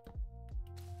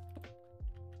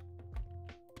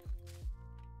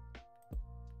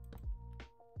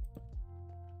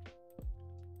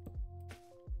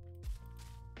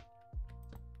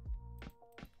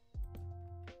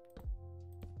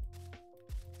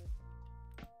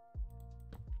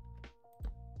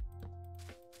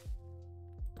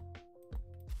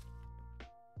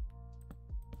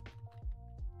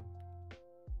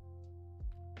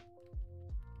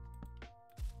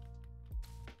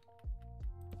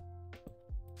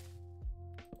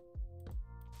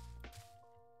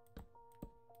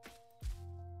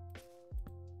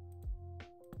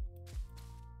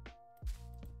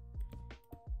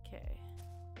 Okay.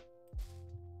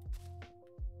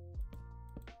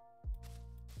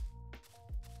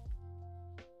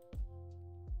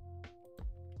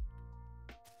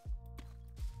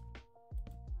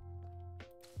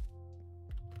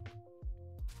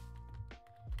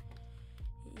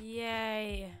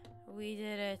 Yay, we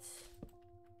did it.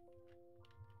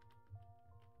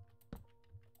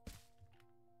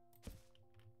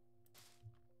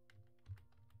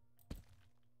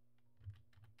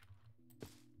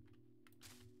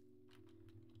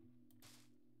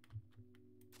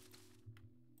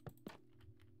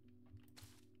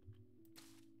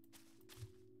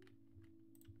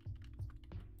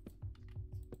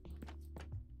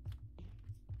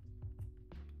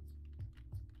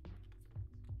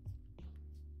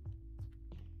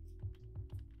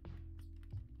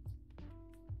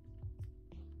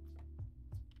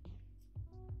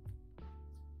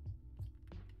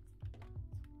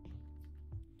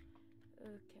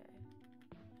 Okay.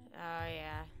 Oh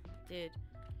yeah, dude.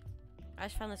 I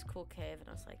just found this cool cave and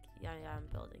I was like, yeah, I'm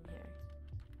building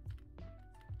here.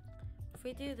 If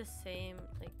we do the same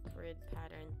like grid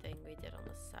pattern thing we did on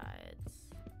the sides.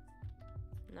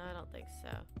 No, I don't think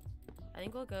so. I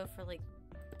think we'll go for like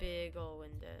big ol'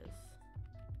 windows.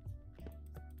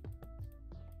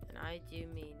 And I do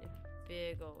mean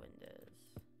big ol' windows.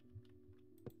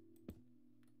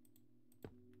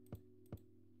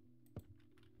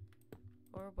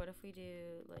 Or what if we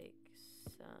do like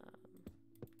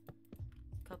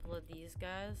couple of these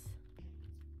guys?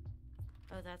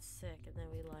 Oh, that's sick. And then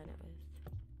we line it with.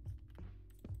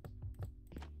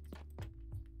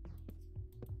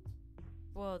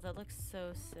 Whoa, that looks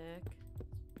so sick.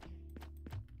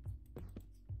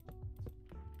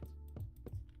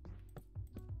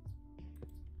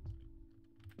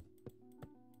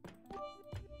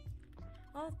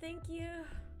 Oh, thank you.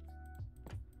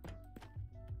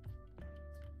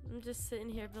 I'm just sitting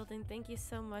here building. Thank you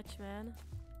so much, man.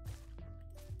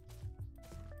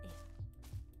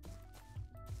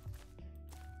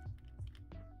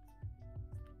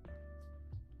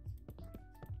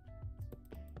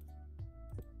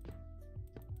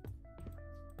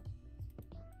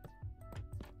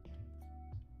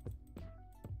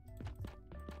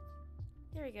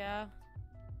 There we go.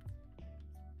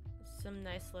 Some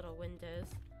nice little windows.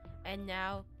 And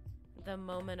now, the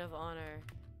moment of honor.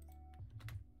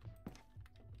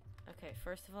 Okay,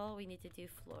 first of all, we need to do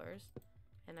floors.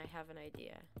 And I have an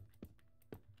idea.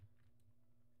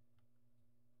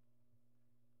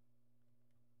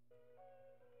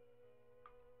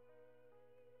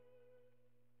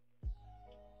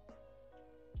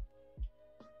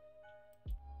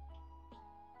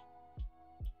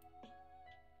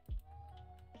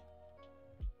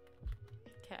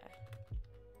 Okay.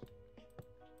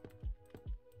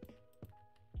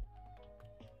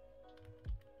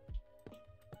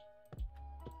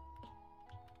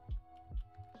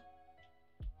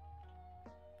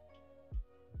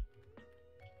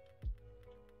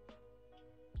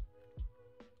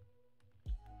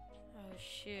 Oh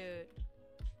shoot.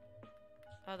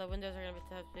 Oh, the windows are gonna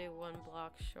have to be 1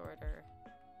 block shorter.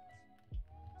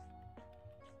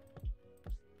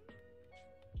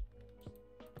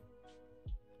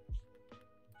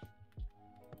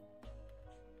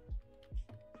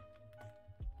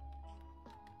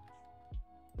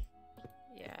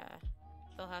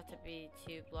 they'll have to be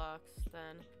 2 blocks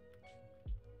then.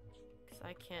 Because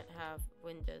I can't have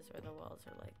windows where the walls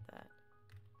are like that.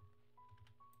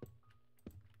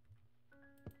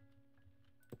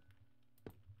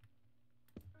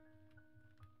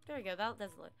 There we go. That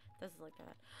doesn't look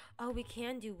bad. Oh, we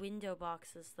can do window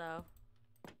boxes though.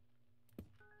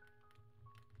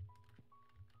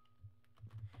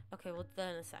 Okay, well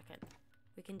then in a second.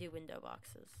 We can do window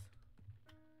boxes.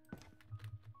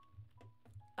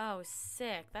 Oh,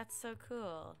 sick. That's so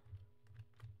cool.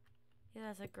 Yeah,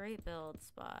 that's a great build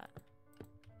spot.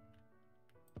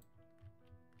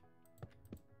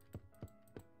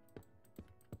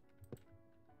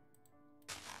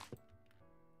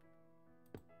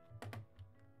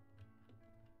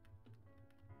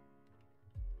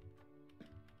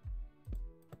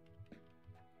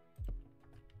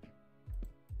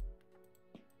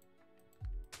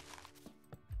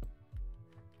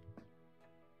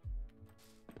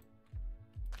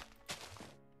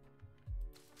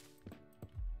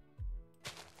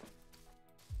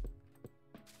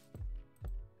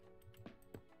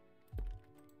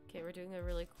 Okay, we're doing a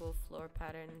really cool floor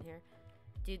pattern in here.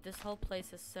 Dude, this whole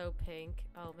place is so pink.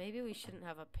 Oh, maybe we shouldn't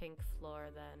have a pink floor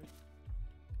then.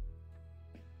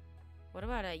 What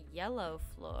about a yellow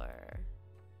floor?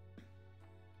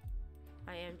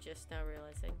 I am just now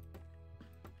realizing.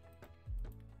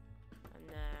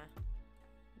 Nah.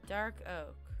 Dark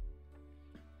oak.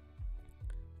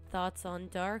 Thoughts on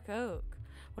dark oak?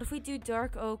 What if we do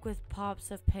dark oak with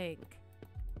pops of pink?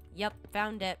 Yep,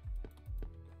 found it.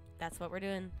 That's what we're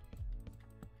doing.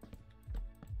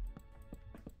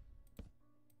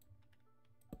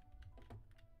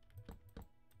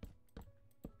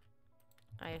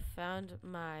 I found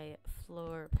my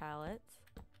floor palette.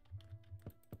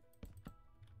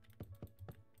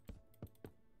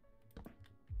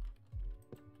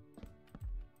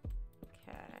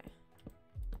 Okay.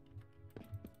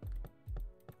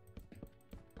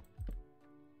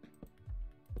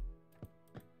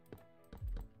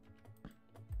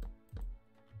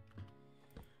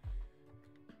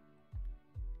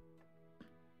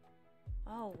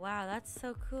 Oh, wow, that's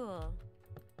so cool.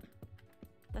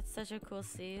 That's such a cool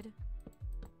seed.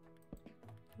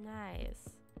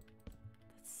 Nice.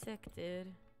 That's sick,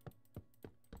 dude.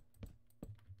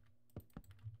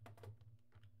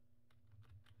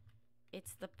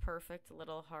 It's the perfect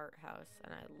little heart house,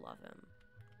 and I love him.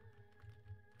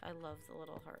 I love the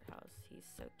little heart house. He's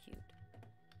so cute.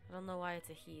 I don't know why it's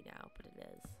a he now, but it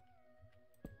is.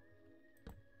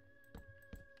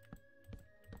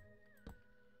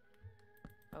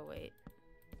 Oh, wait.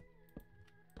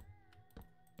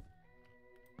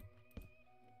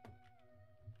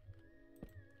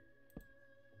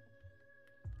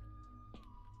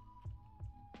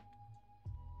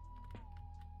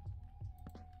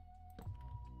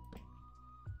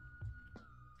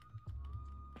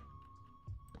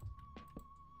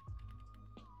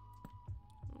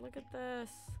 Look at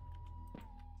this.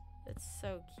 It's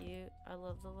so cute. I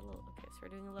love the little... Okay, so we're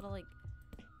doing a little, like...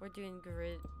 We're doing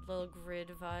little grid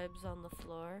vibes on the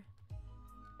floor.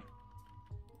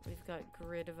 We've got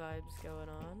grid vibes going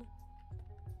on.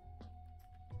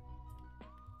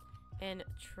 And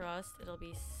trust, it'll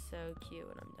be so cute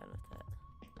when I'm done with it.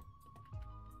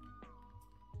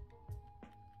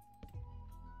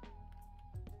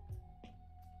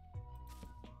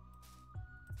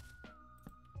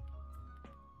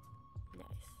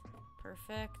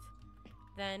 Perfect.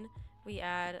 Then we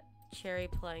add cherry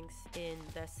planks in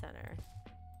the center.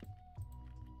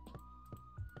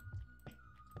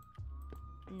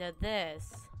 Now this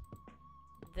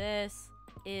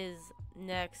is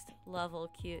next level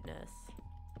cuteness.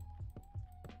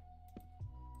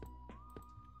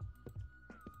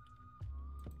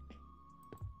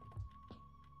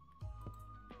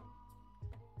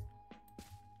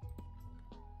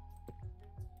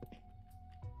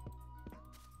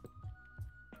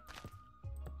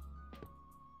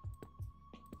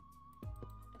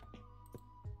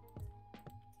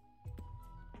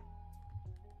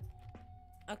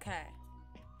 Okay.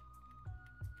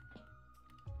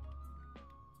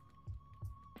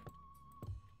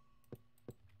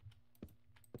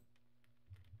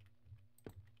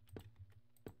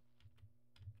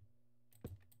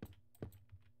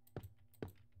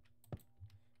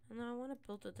 And now I want to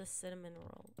build with the cinnamon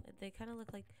roll. They kind of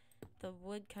look like, the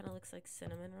wood kind of looks like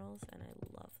cinnamon rolls, and I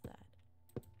love that.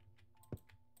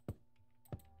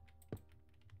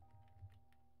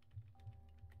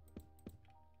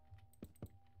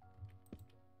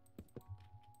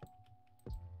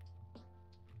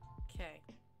 Okay.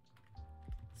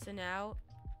 So now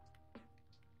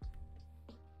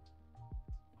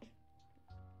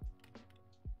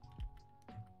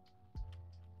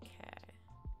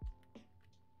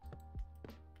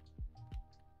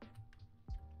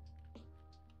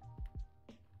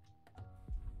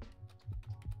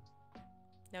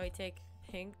Now we take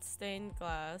pink stained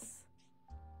glass.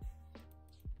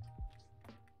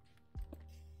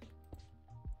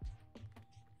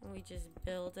 And we just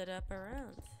build it up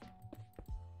around.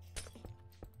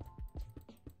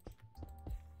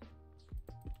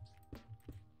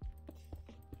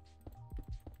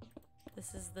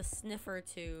 This is the sniffer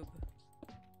tube.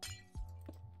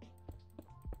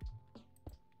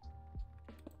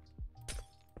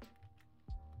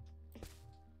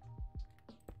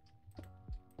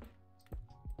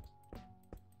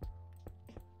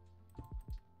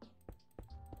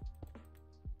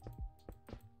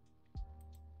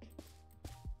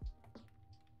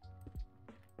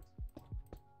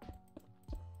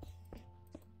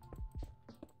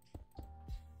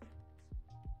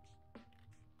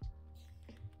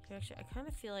 Actually, I kind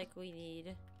of feel like we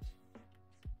need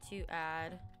to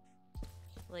add,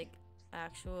 like,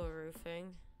 actual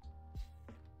roofing.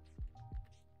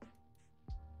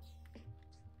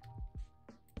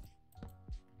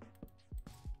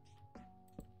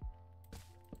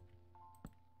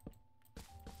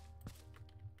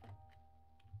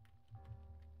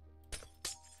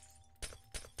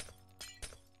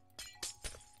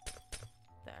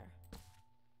 There.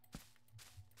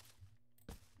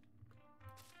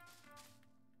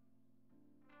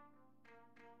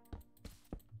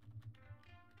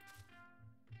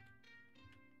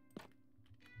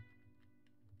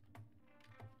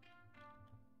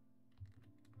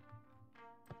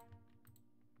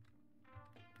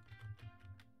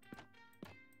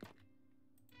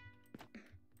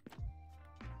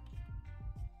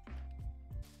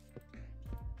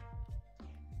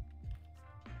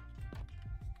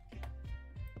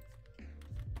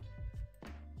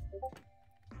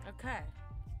 Okay.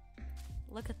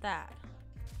 Look at that.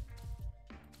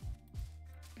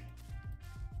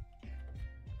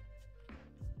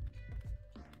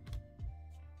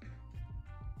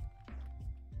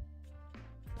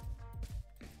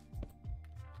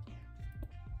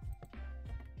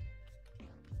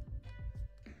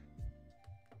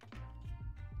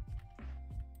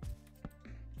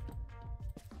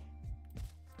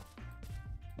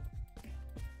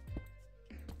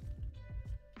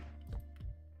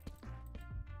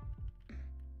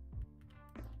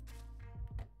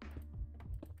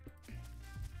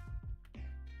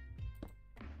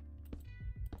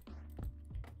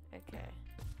 Okay.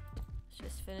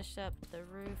 Let's just finish up the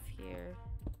roof here.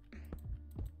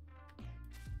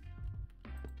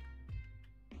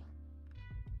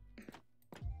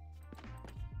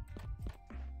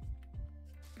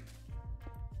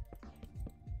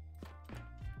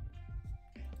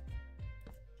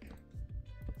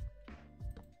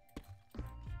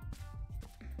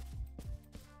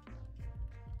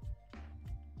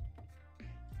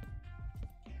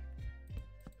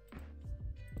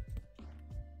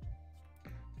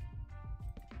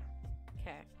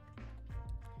 Okay.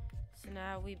 So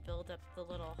now we build up the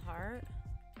little heart.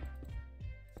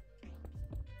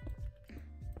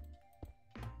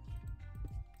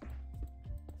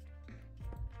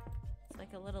 It's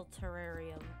like a little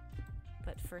terrarium,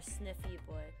 but for Sniffy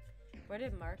Boy. Where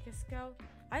did Marcus go?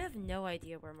 I have no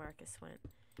idea where Marcus went.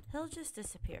 He'll just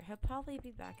disappear. He'll probably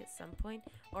be back at some point,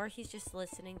 or he's just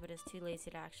listening but is too lazy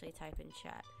to actually type in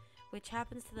chat, which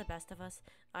happens to the best of us.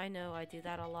 I know I do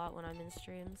that a lot when I'm in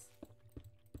streams.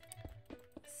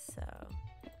 So,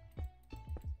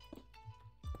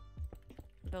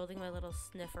 building my little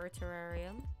sniffer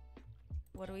terrarium.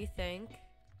 What do we think?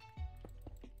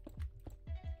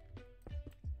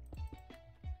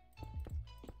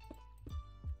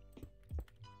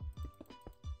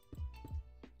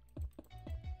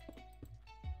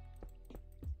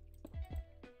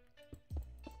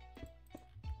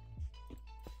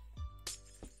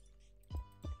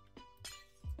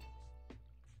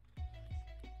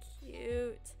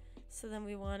 Cute. So then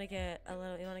we want to get a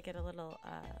little,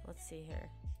 let's see here.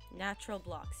 Natural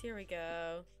blocks. Here we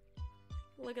go.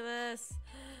 Look at this.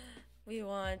 We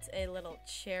want a little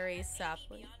cherry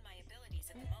sapling.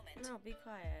 No, be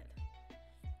quiet.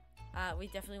 We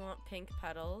definitely want pink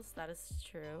petals. That is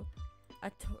true.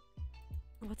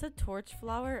 What's a torch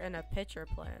flower and a pitcher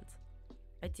plant?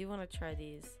 I do want to try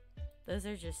these. Those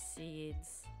are just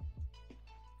seeds.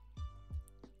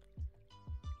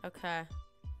 Okay.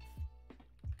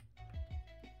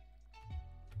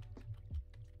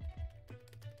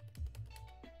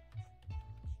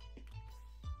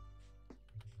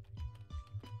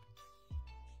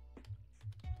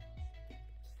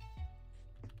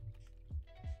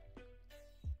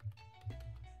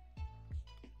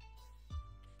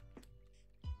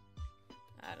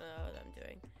 I don't know what I'm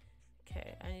doing.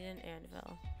 Okay, I need an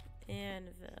anvil.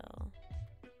 Anvil.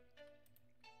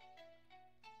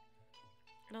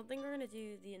 don't think we're gonna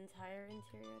do the entire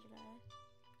interior today.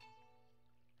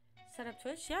 Set up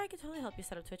Twitch? Yeah, I could totally help you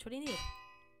set up Twitch. What do you need?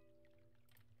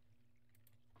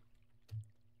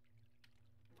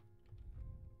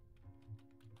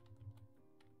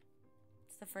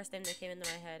 It's the first name that came into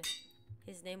my head.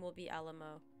 His name will be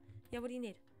Alamo. Yeah, what do you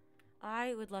need?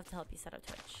 I would love to help you set up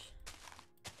Twitch.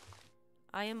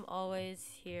 I am always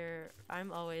here.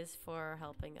 I'm always for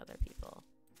helping other people.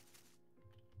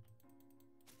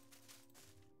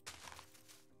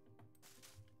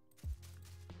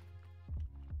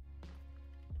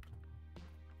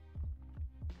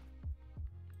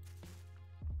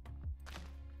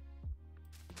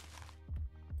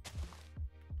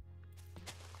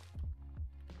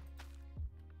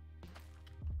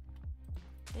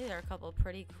 These are a couple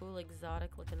pretty cool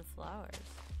exotic looking flowers.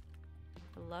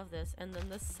 I love this. And then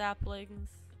the saplings.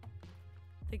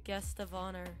 The guest of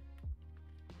honor.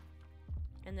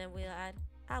 And then we'll add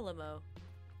Alamo.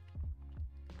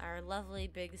 Our lovely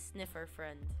big sniffer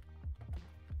friend.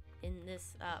 In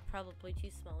this, probably too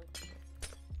small.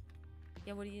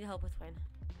 Yeah, what do you need help with, Wayne?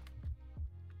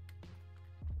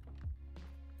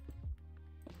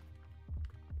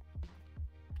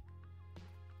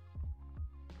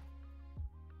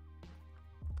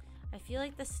 I feel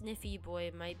like the sniffy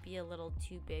boy might be a little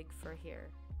too big for here.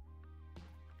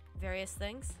 Various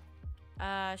things?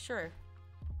 Sure.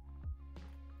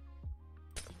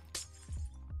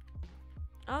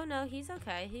 Oh no, he's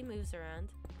okay. He moves around.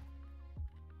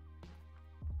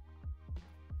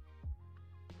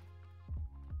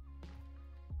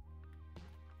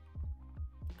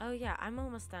 Oh yeah, I'm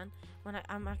almost done. When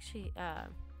I'm actually,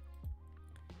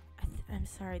 I'm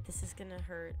sorry, this is gonna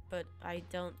hurt, but I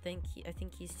don't think I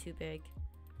think he's too big.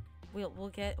 We'll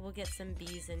get some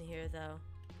bees in here though.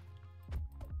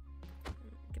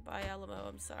 Goodbye, Alamo.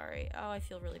 I'm sorry. Oh, I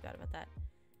feel really bad about that.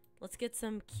 Let's get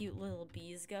some cute little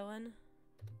bees going.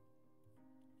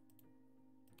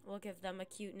 We'll give them a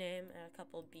cute name and a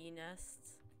couple bee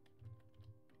nests.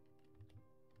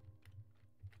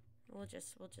 We'll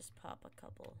just pop a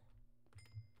couple.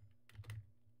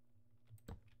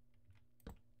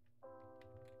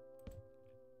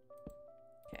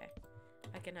 Okay.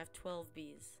 I can have 12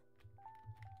 bees.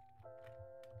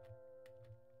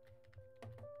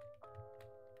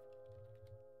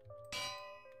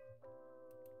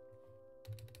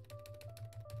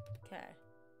 Okay.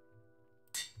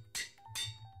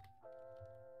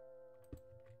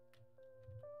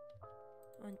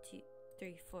 One, 2,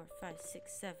 3, 4, 5,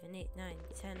 6, 7, 8, 9,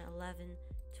 10, 11,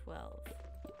 12.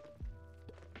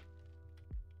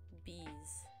 Bees.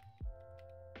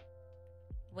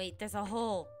 Wait, there's a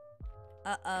hole.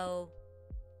 Uh-oh.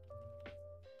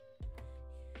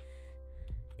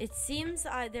 It seems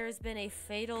there's been a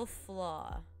fatal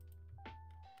flaw.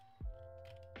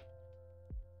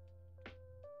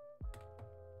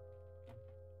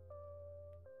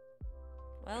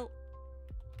 Well.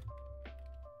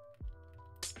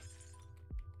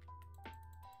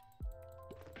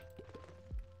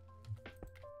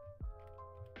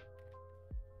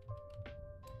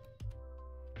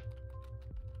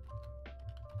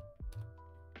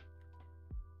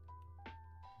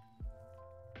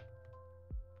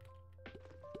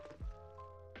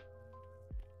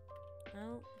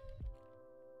 No.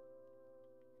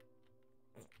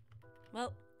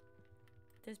 Well,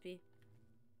 there's B.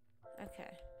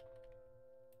 Okay.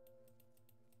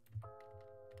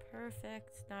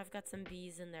 Perfect. Now I've got some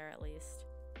bees in there at least.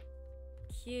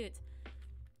 Cute.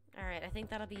 Alright, I think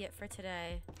that'll be it for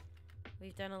today.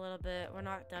 We've done a little bit. We're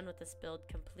not done with this build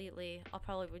completely. I'll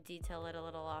probably detail it a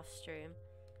little off stream.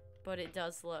 But it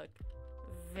does look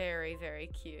very, very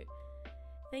cute.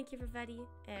 Thank you, everybody,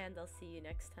 and I'll see you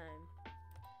next time.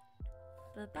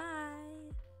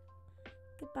 Bye-bye.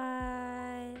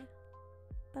 Goodbye.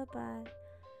 Bye-bye.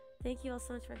 Thank you all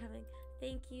so much for coming.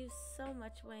 Thank you so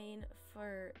much, Wayne,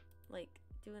 for, like,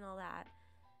 doing all that.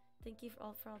 Thank you for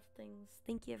all the things.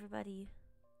 Thank you, everybody.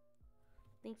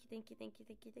 Thank you, thank you, thank you,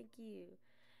 thank you, thank you.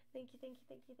 Thank you, thank you,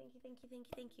 thank you, thank you, thank you, thank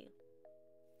you, thank you.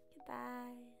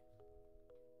 Goodbye.